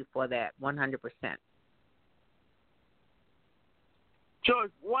commend you for that 100%.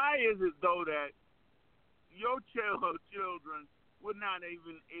 Joyce, why is it, though, that your children would not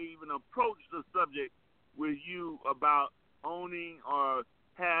even approach the subject with you about owning or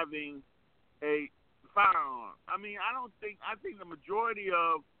having a firearm? I mean, I think the majority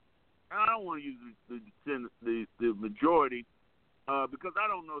of, and I don't want to use the majority because I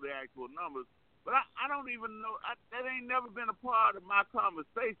don't know the actual numbers, but I don't even know, that ain't never been a part of my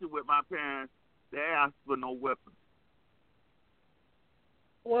conversation with my parents to ask for no weapons.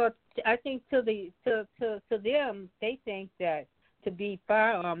 Well, I think to them, they think that to be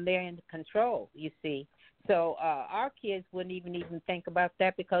firearm, they're in control, you see. So our kids wouldn't even think about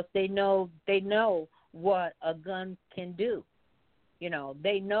that, because they know what a gun can do.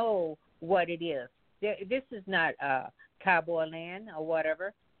 They know what it is. This is not cowboy land or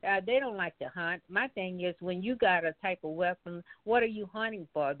whatever. They don't like to hunt. My thing is, when you got a type of weapon, what are you hunting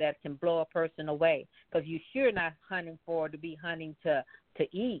for that can blow a person away? Because you're sure not hunting to be hunting to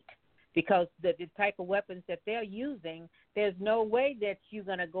eat. Because the type of weapons that they're using, there's no way that you're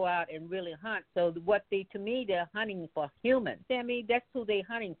going to go out and really hunt. So to me, they're hunting for humans. I mean, that's who they're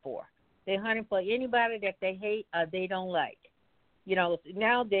hunting for. They're hunting for anybody that they hate or they don't like.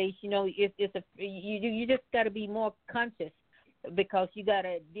 Nowadays, you just got to be more conscious, because you got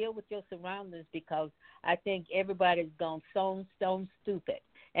to deal with your surroundings, because I think everybody's gone stone stupid.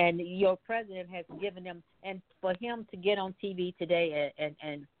 And your president has given them, and for him to get on TV today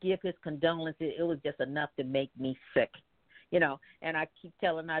and give his condolences, it was just enough to make me sick. And I keep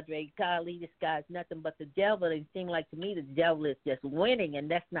telling Andre, golly, this guy's nothing but the devil. It seems like to me the devil is just winning, and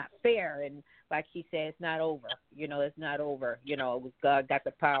that's not fair. And like she said, it's not over. It's not over. God got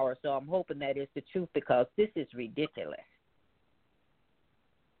the power. So I'm hoping that is the truth, because this is ridiculous.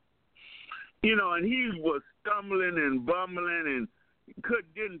 And he was stumbling and bumbling and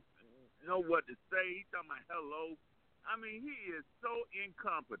didn't know what to say. He talking about hello. I mean, he is so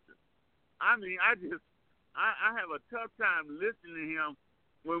incompetent. I mean, I have a tough time listening to him.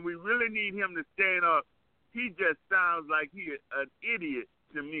 When we really need him to stand up, he just sounds like he is an idiot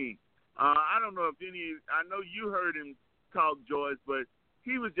to me. I don't know if I know you heard him talk, Joyce, but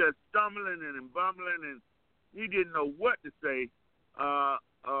he was just stumbling and bumbling, and he didn't know what to say.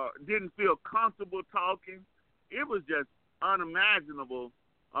 Didn't feel comfortable talking. It was just unimaginable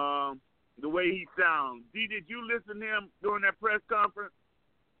the way he sounds. Dee, did you listen to him during that press conference?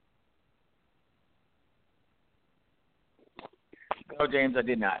 No, James, I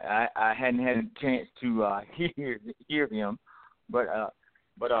did not. I hadn't had a chance to hear him, but are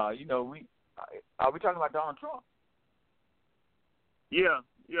we talking about Donald Trump? Yeah.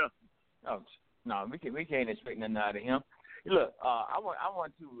 Oh no, we can't expect nothing out of him. Look, I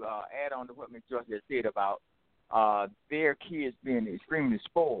want to add on to what Ms. Joyce has said about their kids being extremely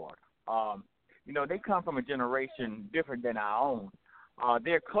spoiled. They come from a generation different than our own.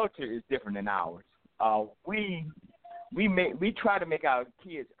 Their culture is different than ours. We try to make our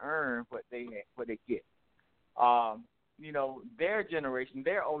kids earn what they get. Their generation,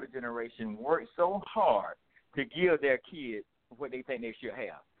 their older generation, worked so hard to give their kids what they think they should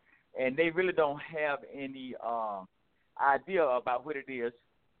have, and they really don't have any idea about what it is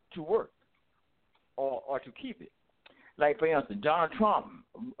to work or to keep it. Like, for instance, Donald Trump,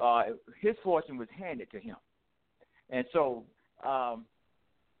 his fortune was handed to him, and so that's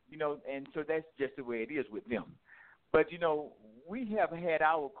just the way it is with them. But we have had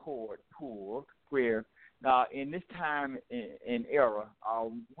our cord pulled where in this time and era,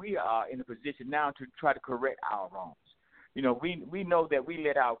 we are in a position now to try to correct our wrongs. We know that we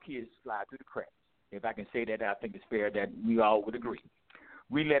let our kids slide through the cracks. If I can say that, I think it's fair that we all would agree.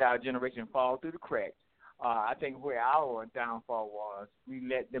 We let our generation fall through the cracks I think where our downfall was, we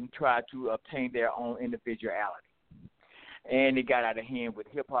let them try to obtain their own individuality. And it got out of hand with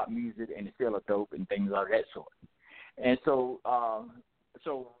hip-hop music and the sale of dope and things of that sort. And so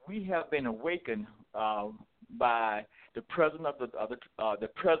we have been awakened by the presence of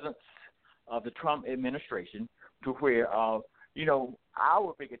the Trump administration to where, our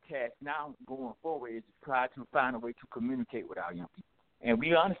bigger task now going forward is to try to find a way to communicate with our young people. And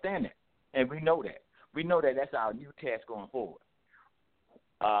we understand that, and we know that. We know that that's our new task going forward.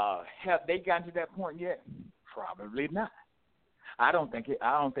 Have they gotten to that point yet? Probably not. I don't think they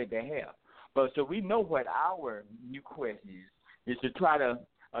have. But so we know what our new quest is to try to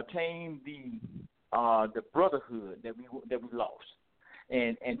obtain the brotherhood that we lost,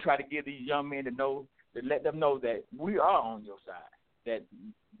 and try to give these young men to let them know that we are on your side, that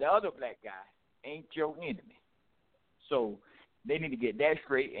the other black guy ain't your enemy. So they need to get that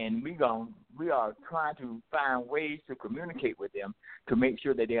straight, and we are trying to find ways to communicate with them to make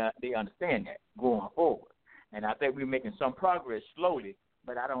sure that they understand that going forward. And I think we're making some progress slowly,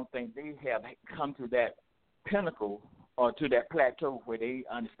 but I don't think they have come to that pinnacle or to that plateau where they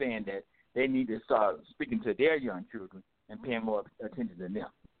understand that they need to start speaking to their young children and paying more attention to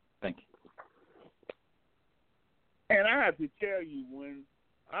them. Thank you. And I have to tell you, when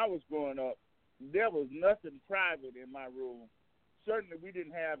I was growing up, there was nothing private in my room. Certainly we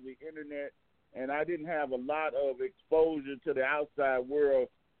didn't have the internet, and I didn't have a lot of exposure to the outside world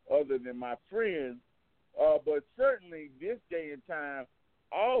other than my friends. But certainly this day and time,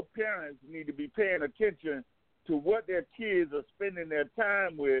 all parents need to be paying attention to what their kids are spending their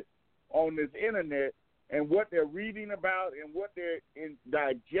time with on this internet and what they're reading about and what they're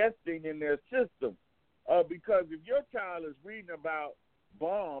digesting in their system. Because if your child is reading about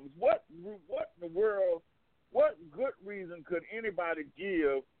bombs, what in the world, what good reason could anybody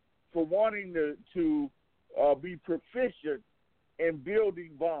give for wanting to be proficient in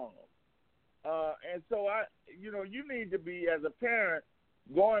building bombs? And so you need to be, as a parent,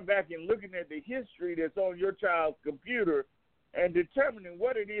 going back and looking at the history that's on your child's computer and determining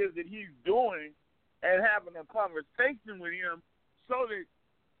what it is that he's doing and having a conversation with him so that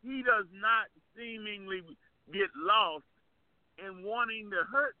he does not seemingly get lost in wanting to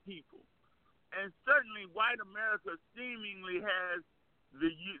hurt people. And certainly white America seemingly has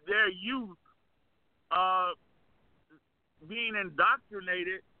their youth being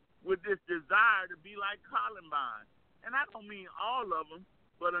indoctrinated with this desire to be like Columbine. And I don't mean all of them,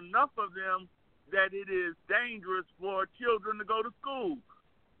 but enough of them that it is dangerous for children to go to school.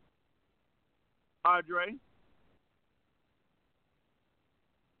 Audrey?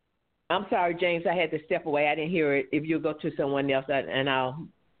 I'm sorry, James. I had to step away. I didn't hear it. If you'll go to someone else, and I'll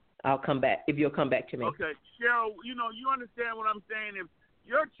come back. If you'll come back to me. Okay. Cheryl, you understand what I'm saying? If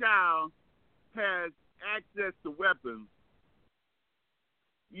your child has access to weapons,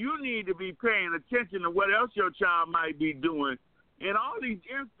 you need to be paying attention to what else your child might be doing. In all these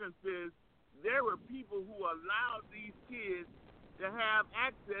instances, there were people who allowed these kids to have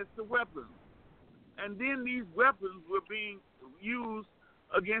access to weapons. And then these weapons were being used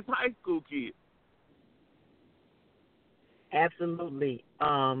against high school kids. Absolutely.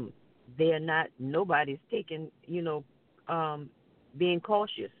 They're not, nobody's taking, being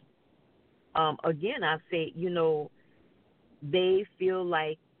cautious. Again, I say, they feel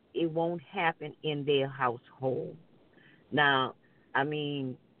like it won't happen in their household. Now,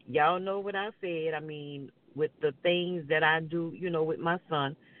 y'all know what I said. With the things that I do, with my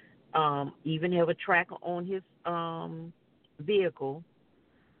son, even have a tracker on his vehicle.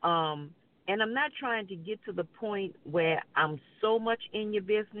 And I'm not trying to get to the point where I'm so much in your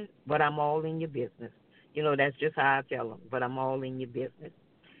business, but I'm all in your business. That's just how I tell them, but I'm all in your business.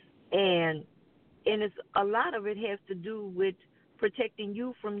 And it's a lot of it has to do with protecting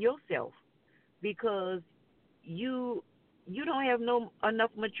you from yourself, because you don't have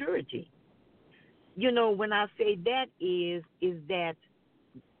enough maturity. When I say that is that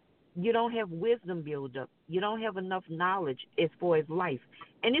you don't have wisdom build up. You don't have enough knowledge as far as life.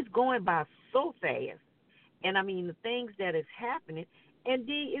 And it's going by so fast. And the things that is happening, and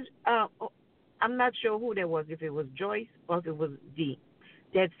D is I'm not sure who that was, if it was Joyce or if it was D,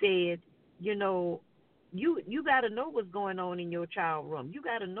 that said, you got to know what's going on in your child room. You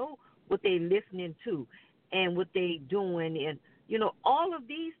got to know what they listening to and what they doing, and all of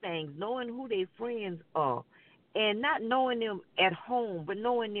these things, knowing who their friends are, and not knowing them at home, but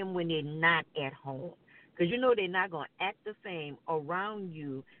knowing them when they're not at home, because they're not going to act the same around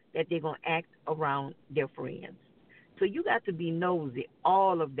you that they're going to act around their friends. So you got to be nosy,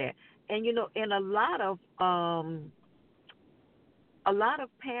 all of that. And and a lot of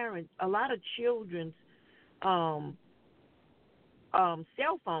parents, a lot of children cell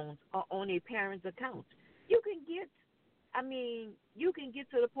phones are on their parents' accounts. You can get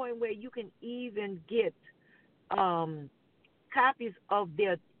to the point where you can even get copies of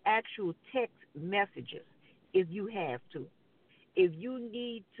their actual text messages if you have to. If you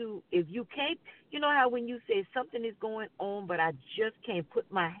need to, if you can't, you know how when you say something is going on, but I just can't put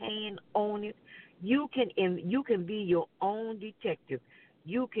my hand on it, you can be your own detective.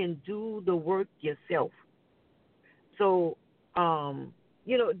 You can do the work yourself. So,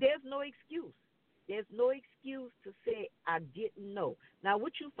 there's no excuse. There's no excuse to say, I didn't know. Now,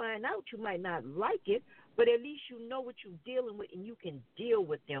 what you find out, you might not like it, but at least you know what you're dealing with, and you can deal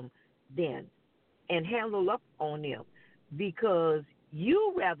with them then and handle up on them, because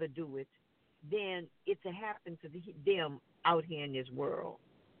you rather do it than it to happen to them out here in this world.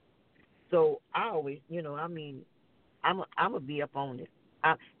 So I always, I'm going to be up on it.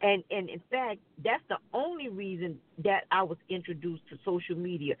 And in fact, that's the only reason that I was introduced to social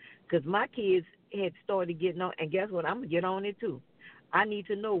media, because my kids had started getting on, and guess what? I'm going to get on it too. I need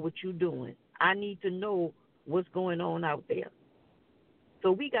to know what you're doing. I need to know what's going on out there.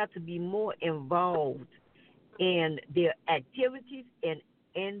 So we got to be more involved in their activities and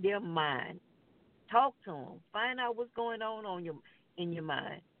in their mind. Talk to them. Find out what's going on in your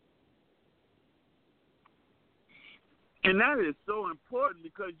mind. And that is so important,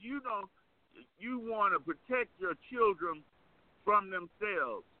 because you want to protect your children from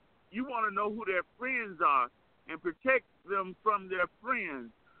themselves. You want to know who their friends are and protect them from their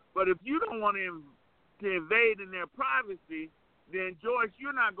friends. But if you don't want to invade in their privacy, then, Joyce,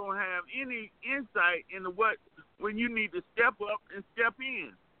 you're not going to have any insight into when you need to step up and step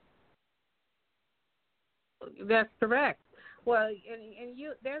in. That's correct. Well, and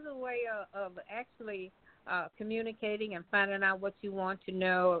there's a way of actually communicating and finding out what you want to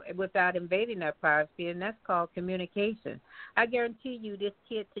know without invading their privacy, and that's called communication. I guarantee you, this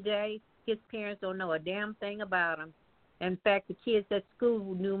kid today, his parents don't know a damn thing about him. In fact, the kids at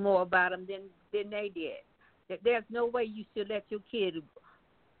school knew more about him than they did. There's no way you should let your kid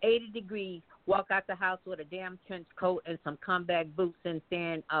 80 degrees walk out the house with a damn trench coat and some combat boots and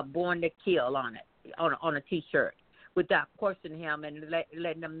saying "Born to Kill" on it, on a T-shirt, without questioning him and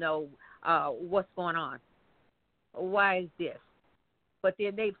letting them know what's going on. Why is this? But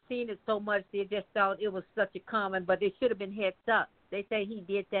then they've seen it so much, they just thought it was such a common, but it should have been heads up. They say he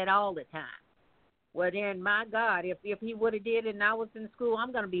did that all the time. Well, then, my God, if he would have did it and I was in school,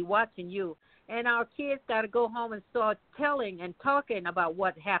 I'm going to be watching you. And our kids got to go home and start telling and talking about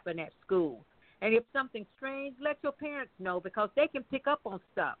what happened at school. And if something's strange, let your parents know, because they can pick up on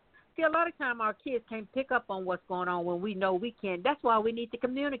stuff. See, a lot of time our kids can't pick up on what's going on when we know we can. That's why we need to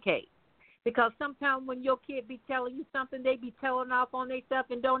communicate. Because sometimes when your kid be telling you something, they be telling off on their stuff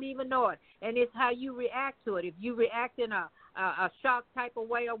and don't even know it. And it's how you react to it. If you react in a shock type of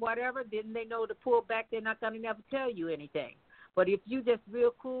way or whatever, then they know to pull back. They're not going to never tell you anything. But if you just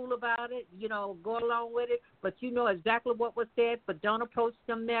real cool about it, go along with it, but you know exactly what was said, but don't approach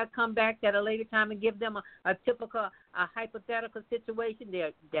them there, come back at a later time and give them a typical, hypothetical situation,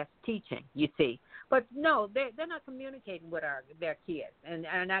 that's teaching, you see. But no, they're not communicating with their kids, and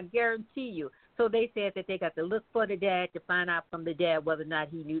I guarantee you. So they said that they got to look for the dad to find out from the dad whether or not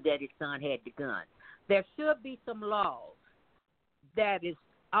he knew that his son had the gun. There should be some laws that is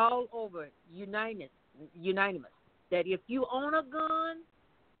all over unanimous, that if you own a gun,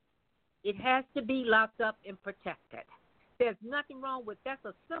 it has to be locked up and protected. There's nothing wrong with that.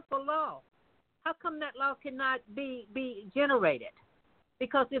 That's a simple law. How come that law cannot be generated?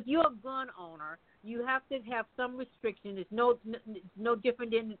 Because if you're a gun owner, you have to have some restriction. It's no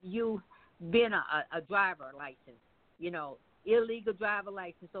different than you being a driver license, illegal driver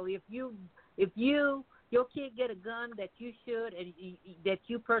license. So if your kid get a gun that you should and that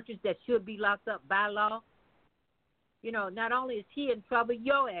you purchased that should be locked up by law, not only is he in trouble,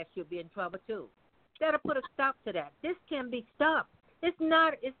 your ass should be in trouble too. That'll put a stop to that. This can be stopped. It's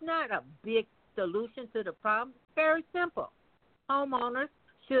not a big solution to the problem. It's very simple. Homeowners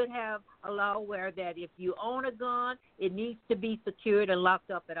should have a law where that if you own a gun, it needs to be secured and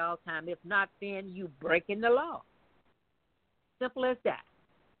locked up at all times. If not, then you breaking the law. Simple as that.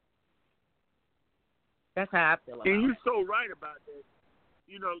 That's how I feel about it. And you're so right about that.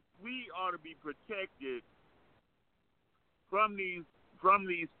 We ought to be protected from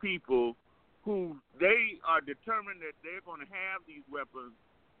these people who they are determined that they're going to have these weapons.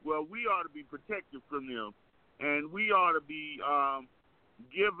 Well, we ought to be protected from them, and we ought to be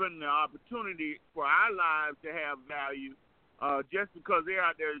given the opportunity for our lives to have value. Just because they're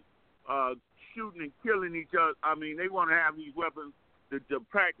out there shooting and killing each other, I mean, they want to have these weapons to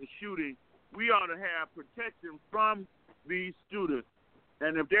practice shooting we ought to have protection from these students.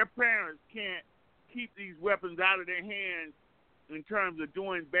 And if their parents can't keep these weapons out of their hands in terms of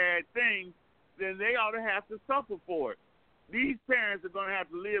doing bad things, then they ought to have to suffer for it. These parents are going to have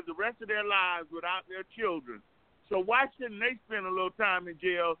to live the rest of their lives without their children. So why shouldn't they spend a little time in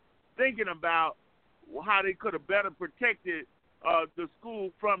jail thinking about how they could have better protected the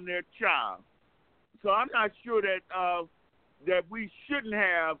school from their child? So I'm not sure that we shouldn't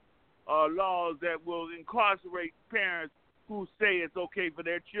have laws that will incarcerate parents who say it's okay for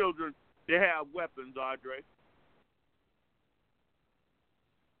their children to have weapons, Audrey.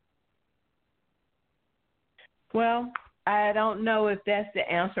 Well, I don't know if that's the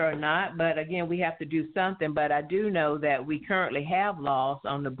answer or not, but again, we have to do something. But I do know that we currently have laws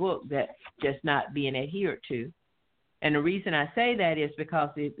on the book that's just not being adhered to. And the reason I say that is because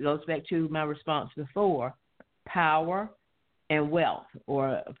it goes back to my response before, power and wealth,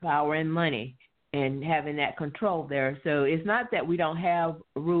 or power and money, and having that control there. So it's not that we don't have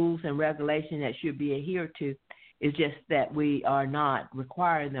rules and regulations that should be adhered to. It's just that we are not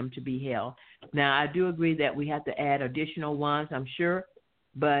requiring them to be held. Now, I do agree that we have to add additional ones, I'm sure.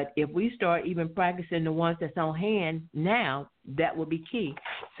 But if we start even practicing the ones that's on hand now, that will be key.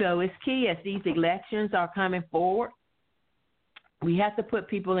 So it's key as these elections are coming forward. We have to put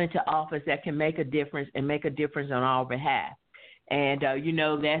people into office that can make a difference and make a difference on our behalf. And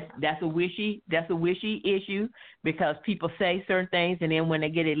that's a wishy issue, because people say certain things and then when they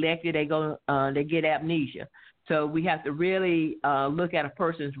get elected, they get amnesia. So we have to really look at a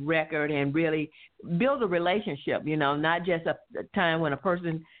person's record and really build a relationship. Not just a time when a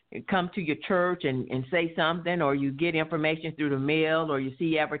person come to your church and say something, or you get information through the mail, or you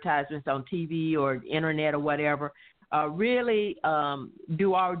see advertisements on TV or internet or whatever. Really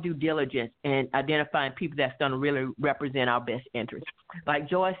do our due diligence in identifying people that's going to really represent our best interests. Like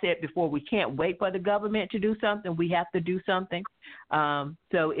Joy said before, we can't wait for the government to do something. We have to do something.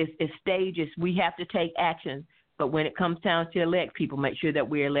 So it's stages. We have to take action. But when it comes time to elect people, make sure that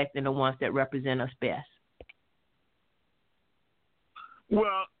we're electing the ones that represent us best.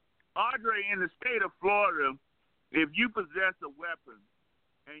 Well, Audrey, in the state of Florida, if you possess a weapon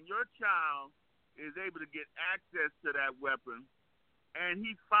and your child is able to get access to that weapon, and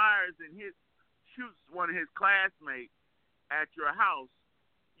he fires and shoots one of his classmates at your house,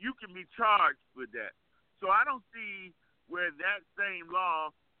 you can be charged with that. So I don't see where that same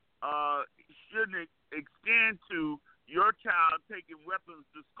law shouldn't extend to your child taking weapons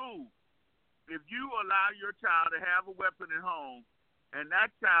to school. If you allow your child to have a weapon at home, and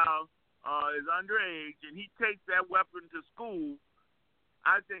that child is underage, and he takes that weapon to school,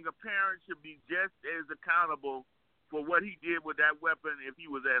 I think a parent should be just as accountable for what he did with that weapon if he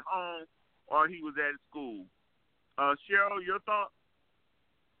was at home or he was at school. Cheryl, your thoughts?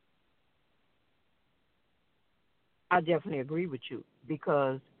 I definitely agree with you,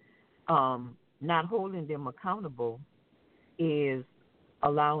 because not holding them accountable is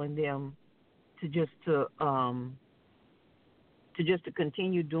allowing them to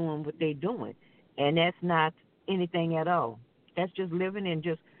continue doing what they're doing, and that's not anything at all. That's just living and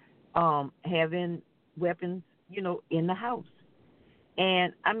just having weapons, in the house.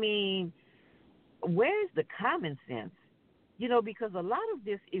 And, I mean, where's the common sense? Because a lot of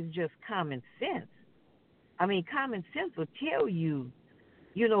this is just common sense. I mean, common sense will tell you,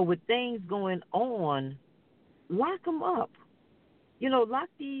 with things going on, lock them up. Lock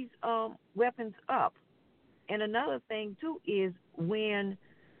these weapons up. And another thing, too, is when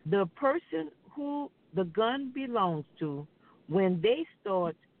the person who the gun belongs to, when they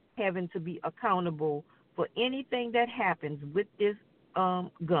start having to be accountable for anything that happens with this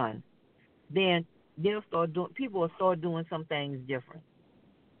gun, then people will start doing some things different.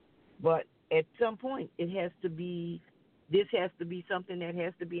 But at some point, this has to be something that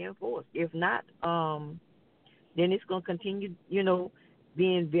has to be enforced. If not, then it's going to continue,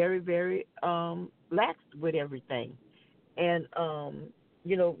 being very, very lax with everything. And,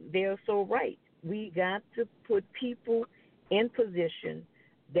 they're so right. We got to put people in position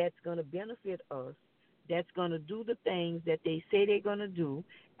that's going to benefit us, that's going to do the things that they say they're going to do.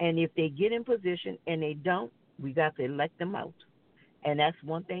 And if they get in position and they don't, we got to elect them out. And that's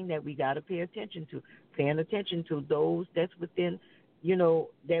one thing that we got to pay attention to, paying attention to those that's within,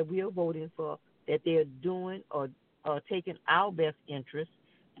 that we're voting for, that they're doing or taking our best interest.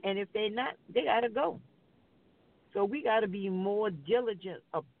 And if they're not, they got to go. So we got to be more diligent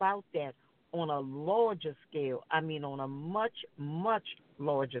about that on a larger scale. I mean, on a much, much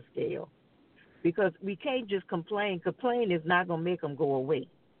larger scale. Because we can't just complain. Complain is not going to make them go away.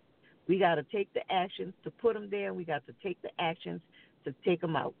 We got to take the actions to put them there, and we got to take the actions to take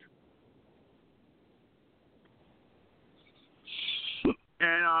them out.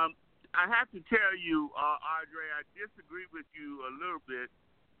 And I have to tell you, Audrey, I disagree with you a little bit.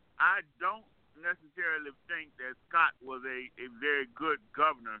 I don't necessarily think that Scott was a very good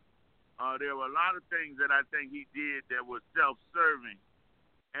governor. There were a lot of things that I think he did that were self-serving.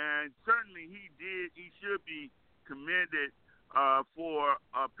 And certainly he should be commended for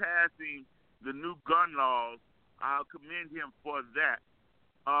passing the new gun laws. I'll commend him for that.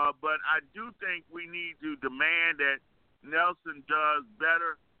 But I do think we need to demand that Nelson does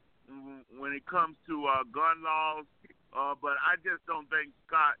better when it comes to gun laws. But I just don't think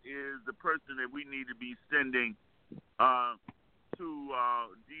Scott is the person that we need to be sending to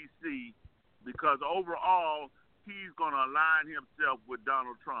D.C. because overall he's going to align himself with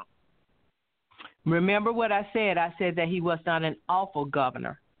Donald Trump. Remember what I said? I said that he was not an awful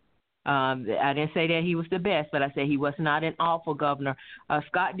governor. I didn't say that he was the best, but I said he was not an awful governor.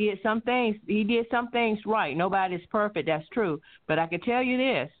 Scott did some things. He did some things right. Nobody's perfect. That's true. But I can tell you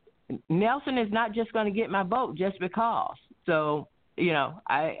this. Nelson is not just going to get my vote just because. So,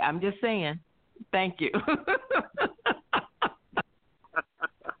 I'm just saying. Thank you.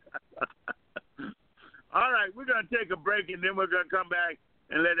 All right, we're going to take a break, and then we're going to come back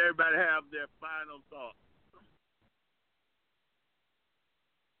and let everybody have their final thoughts.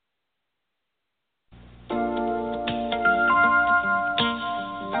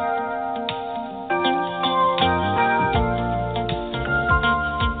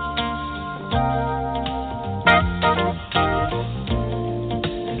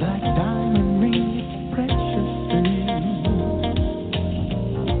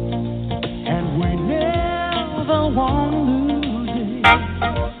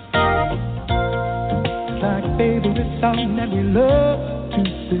 Song that we love to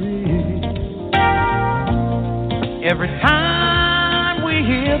sing. Every time we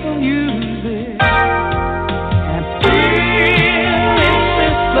hear the music and feel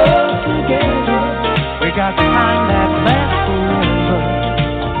this love together, we got the kind that lasts forever.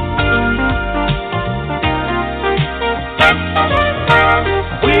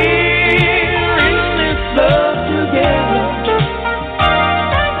 We're in this love together,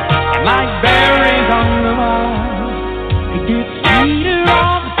 and like berries on the vine. It's sweeter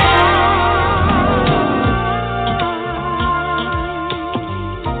all the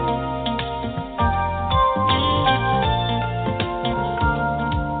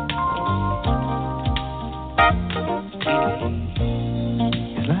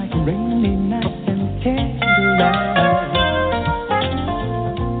it's like a rainy night and candlelight,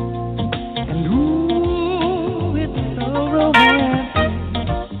 and ooh, it's so romantic.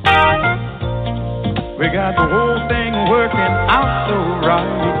 We got the whole thing working out so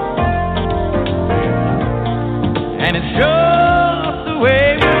right, and it's just the way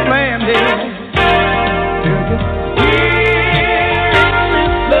we planned it. We're in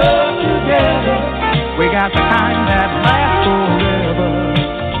this love together. We got the kind that lasts forever.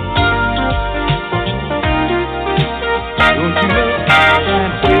 Don't you know that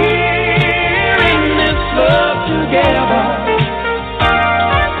we're in this love together?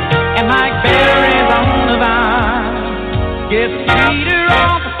 And like berries on the vine, gets sweeter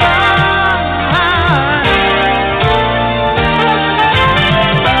all the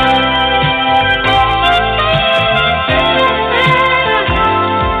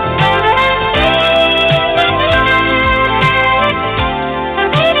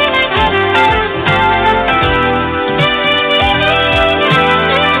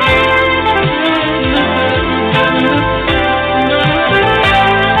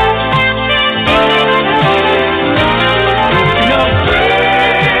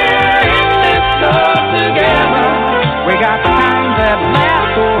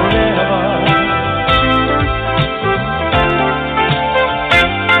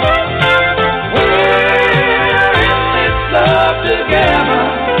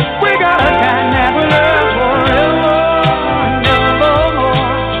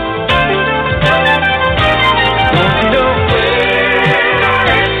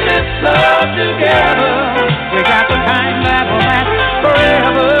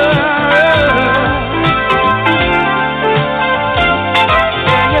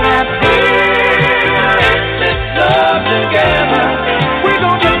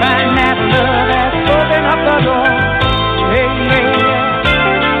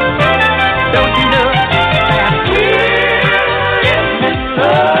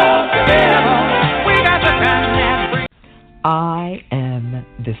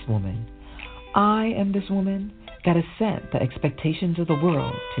that has set the expectations of the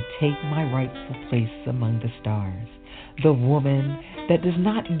world to take my rightful place among the stars. The woman that does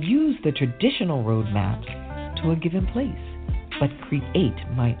not use the traditional roadmaps to a given place. but create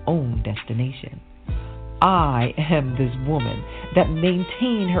my own destination. I am this woman that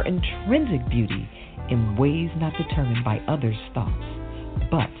maintain her intrinsic beauty in ways not determined by others' thoughts,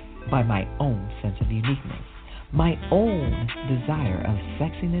 but by my own sense of uniqueness, my own desire of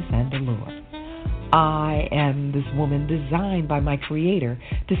sexiness and allure. I am this woman designed by my Creator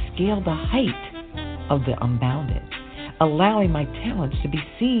to scale the height of the unbounded, allowing my talents to be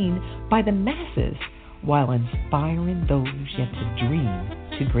seen by the masses while inspiring those yet to dream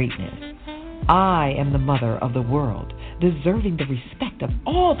to greatness. I am the mother of the world, deserving the respect of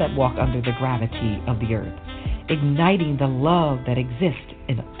all that walk under the gravity of the earth, igniting the love that exists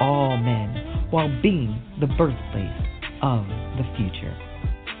in all men while being the birthplace of the future.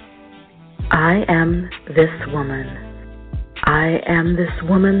 I am this woman. I am this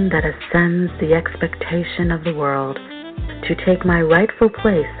woman that ascends the expectation of the world to take my rightful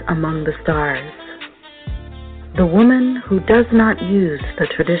place among the stars. The woman who does not use the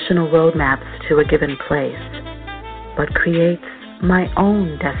traditional roadmaps to a given place, but creates my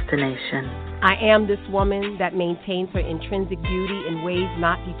own destination. I am this woman that maintains her intrinsic beauty in ways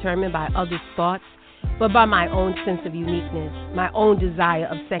not determined by others' thoughts, but by my own sense of uniqueness, my own desire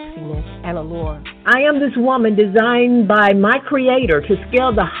of sexiness and allure. I am this woman designed by my Creator to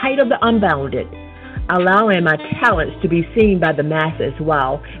scale the height of the unbounded, allowing my talents to be seen by the masses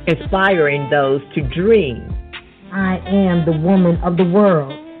while inspiring those to dream. I am the woman of the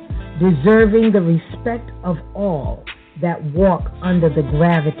world, deserving the respect of all that walk under the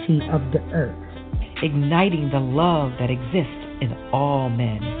gravity of the earth, igniting the love that exists in all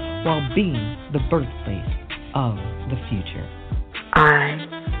men while being the birthplace of the future. I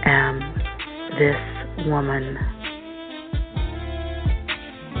am this woman.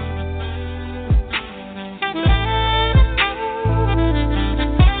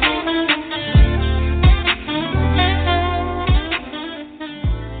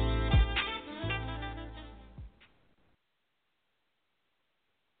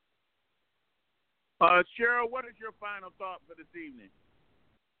 Cheryl, what is your final thought for this evening?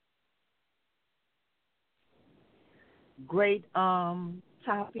 Great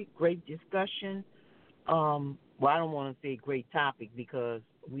topic, great discussion. Well, I don't want to say great topic because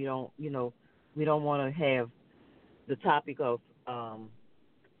we don't want to have the topic of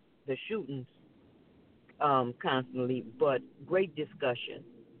the shootings constantly, but great discussion,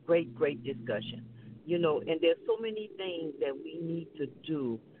 great discussion. And there's so many things that we need to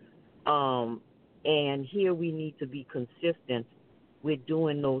do. And here we need to be consistent with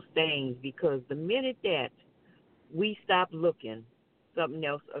doing those things, because the minute that we stop looking, something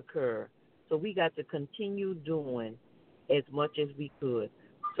else occurs. So we got to continue doing as much as we could.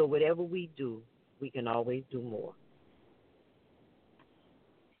 So whatever we do, we can always do more.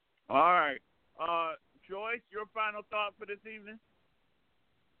 All right. Joyce, your final thought for this evening?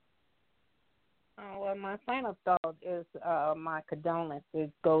 Well, my final thought is my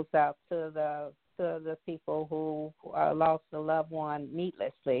condolences goes out to the people who lost a loved one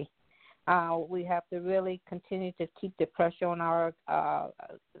needlessly. We have to really continue to keep the pressure on our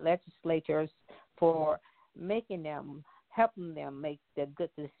legislatures for helping them make the good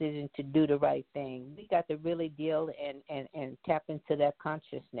decision to do the right thing. We got to really deal and tap into that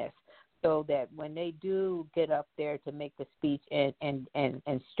consciousness, so that when they do get up there to make the speech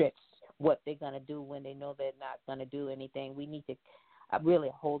and stretch what they're going to do when they know they're not going to do anything, we need to really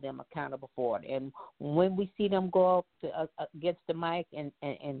hold them accountable for it. And when we see them go up to, against the mic and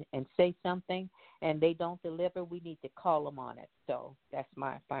say something and they don't deliver, we need to call them on it. So that's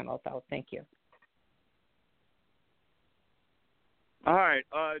my final thought. Thank you. All right.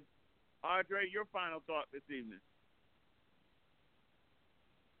 Audrey, your final thought this evening.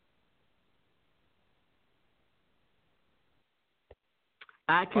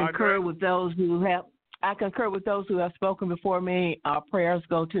 I concur with those who have spoken before me. Our prayers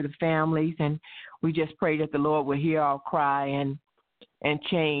go to the families, and we just pray that the Lord will hear our cry and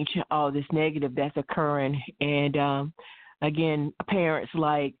change all this negative that's occurring. And again, parents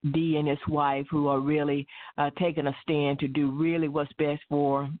like Dee and his wife who are really taking a stand to do really what's best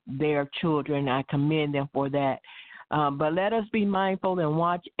for their children, I commend them for that. But let us be mindful and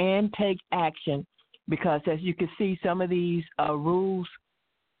watch and take action, because as you can see, some of these rules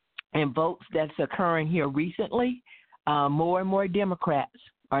and votes that's occurring here recently, more and more Democrats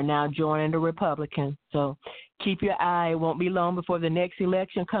are now joining the Republicans. So keep your eye. It won't be long before the next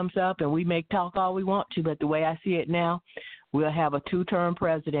election comes up, and we may talk all we want to, but the way I see it now, we'll have a 2-term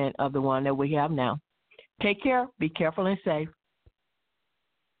president of the one that we have now. Take care. Be careful and safe.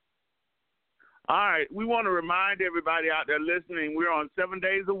 All right. We want to remind everybody out there listening, we're on 7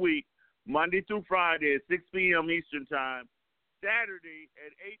 days a week, Monday through Friday at 6 p.m. Eastern Time. Saturday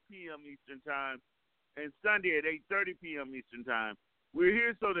at 8 p.m. Eastern Time, and Sunday at 8:30 p.m. Eastern Time. We're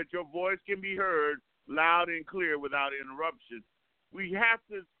here so that your voice can be heard loud and clear without interruption. We have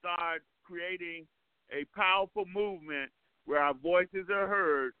to start creating a powerful movement where our voices are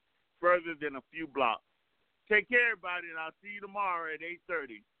heard further than a few blocks. Take care, everybody, and I'll see you tomorrow at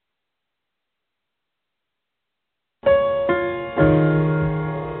 8:30.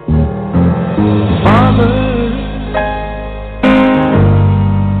 Father,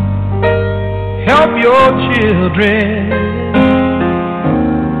 help your children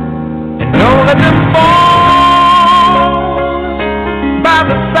and don't let them fall by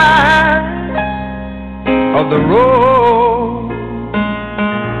the side of the road.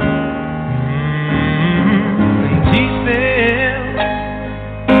 And teach them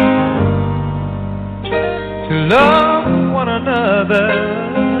to love one another,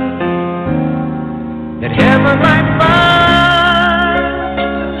 that heaven might find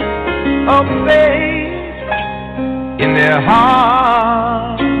a place in their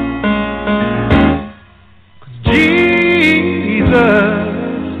heart. 'Cause Jesus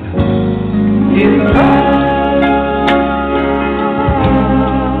is love.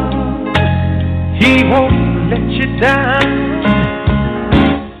 He won't let you down,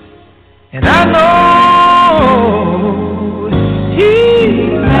 and I know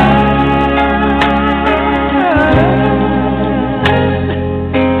He's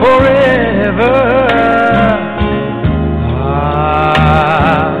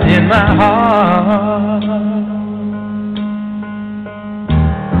in my heart.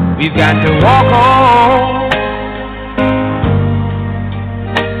 We've got to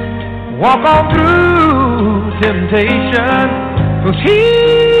walk on through temptation, 'cause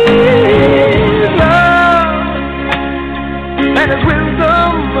His love and His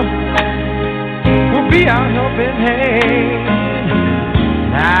wisdom will be our helping hand.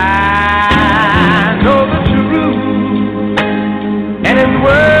 I know the truth, and His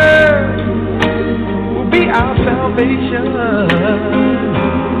word will be our salvation.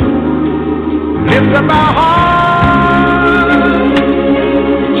 Lift up our hearts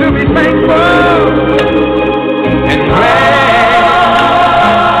to be thankful and glad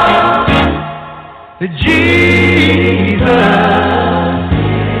that Jesus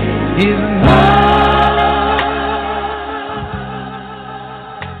is love.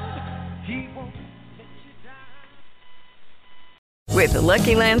 With the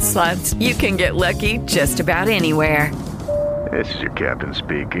Lucky Land Slots, you can get lucky just about anywhere. This is your captain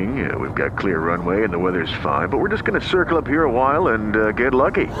speaking. We've got clear runway and the weather's fine, but we're just going to circle up here a while and get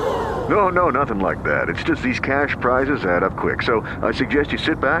lucky. No, nothing like that. It's just these cash prizes add up quick. So I suggest you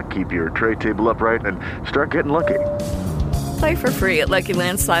sit back, keep your tray table upright, and start getting lucky. Play for free at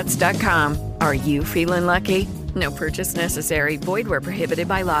LuckyLandSlots.com. Are you feeling lucky? No purchase necessary. Void where prohibited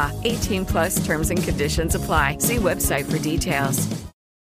by law. 18+ terms and conditions apply. See website for details.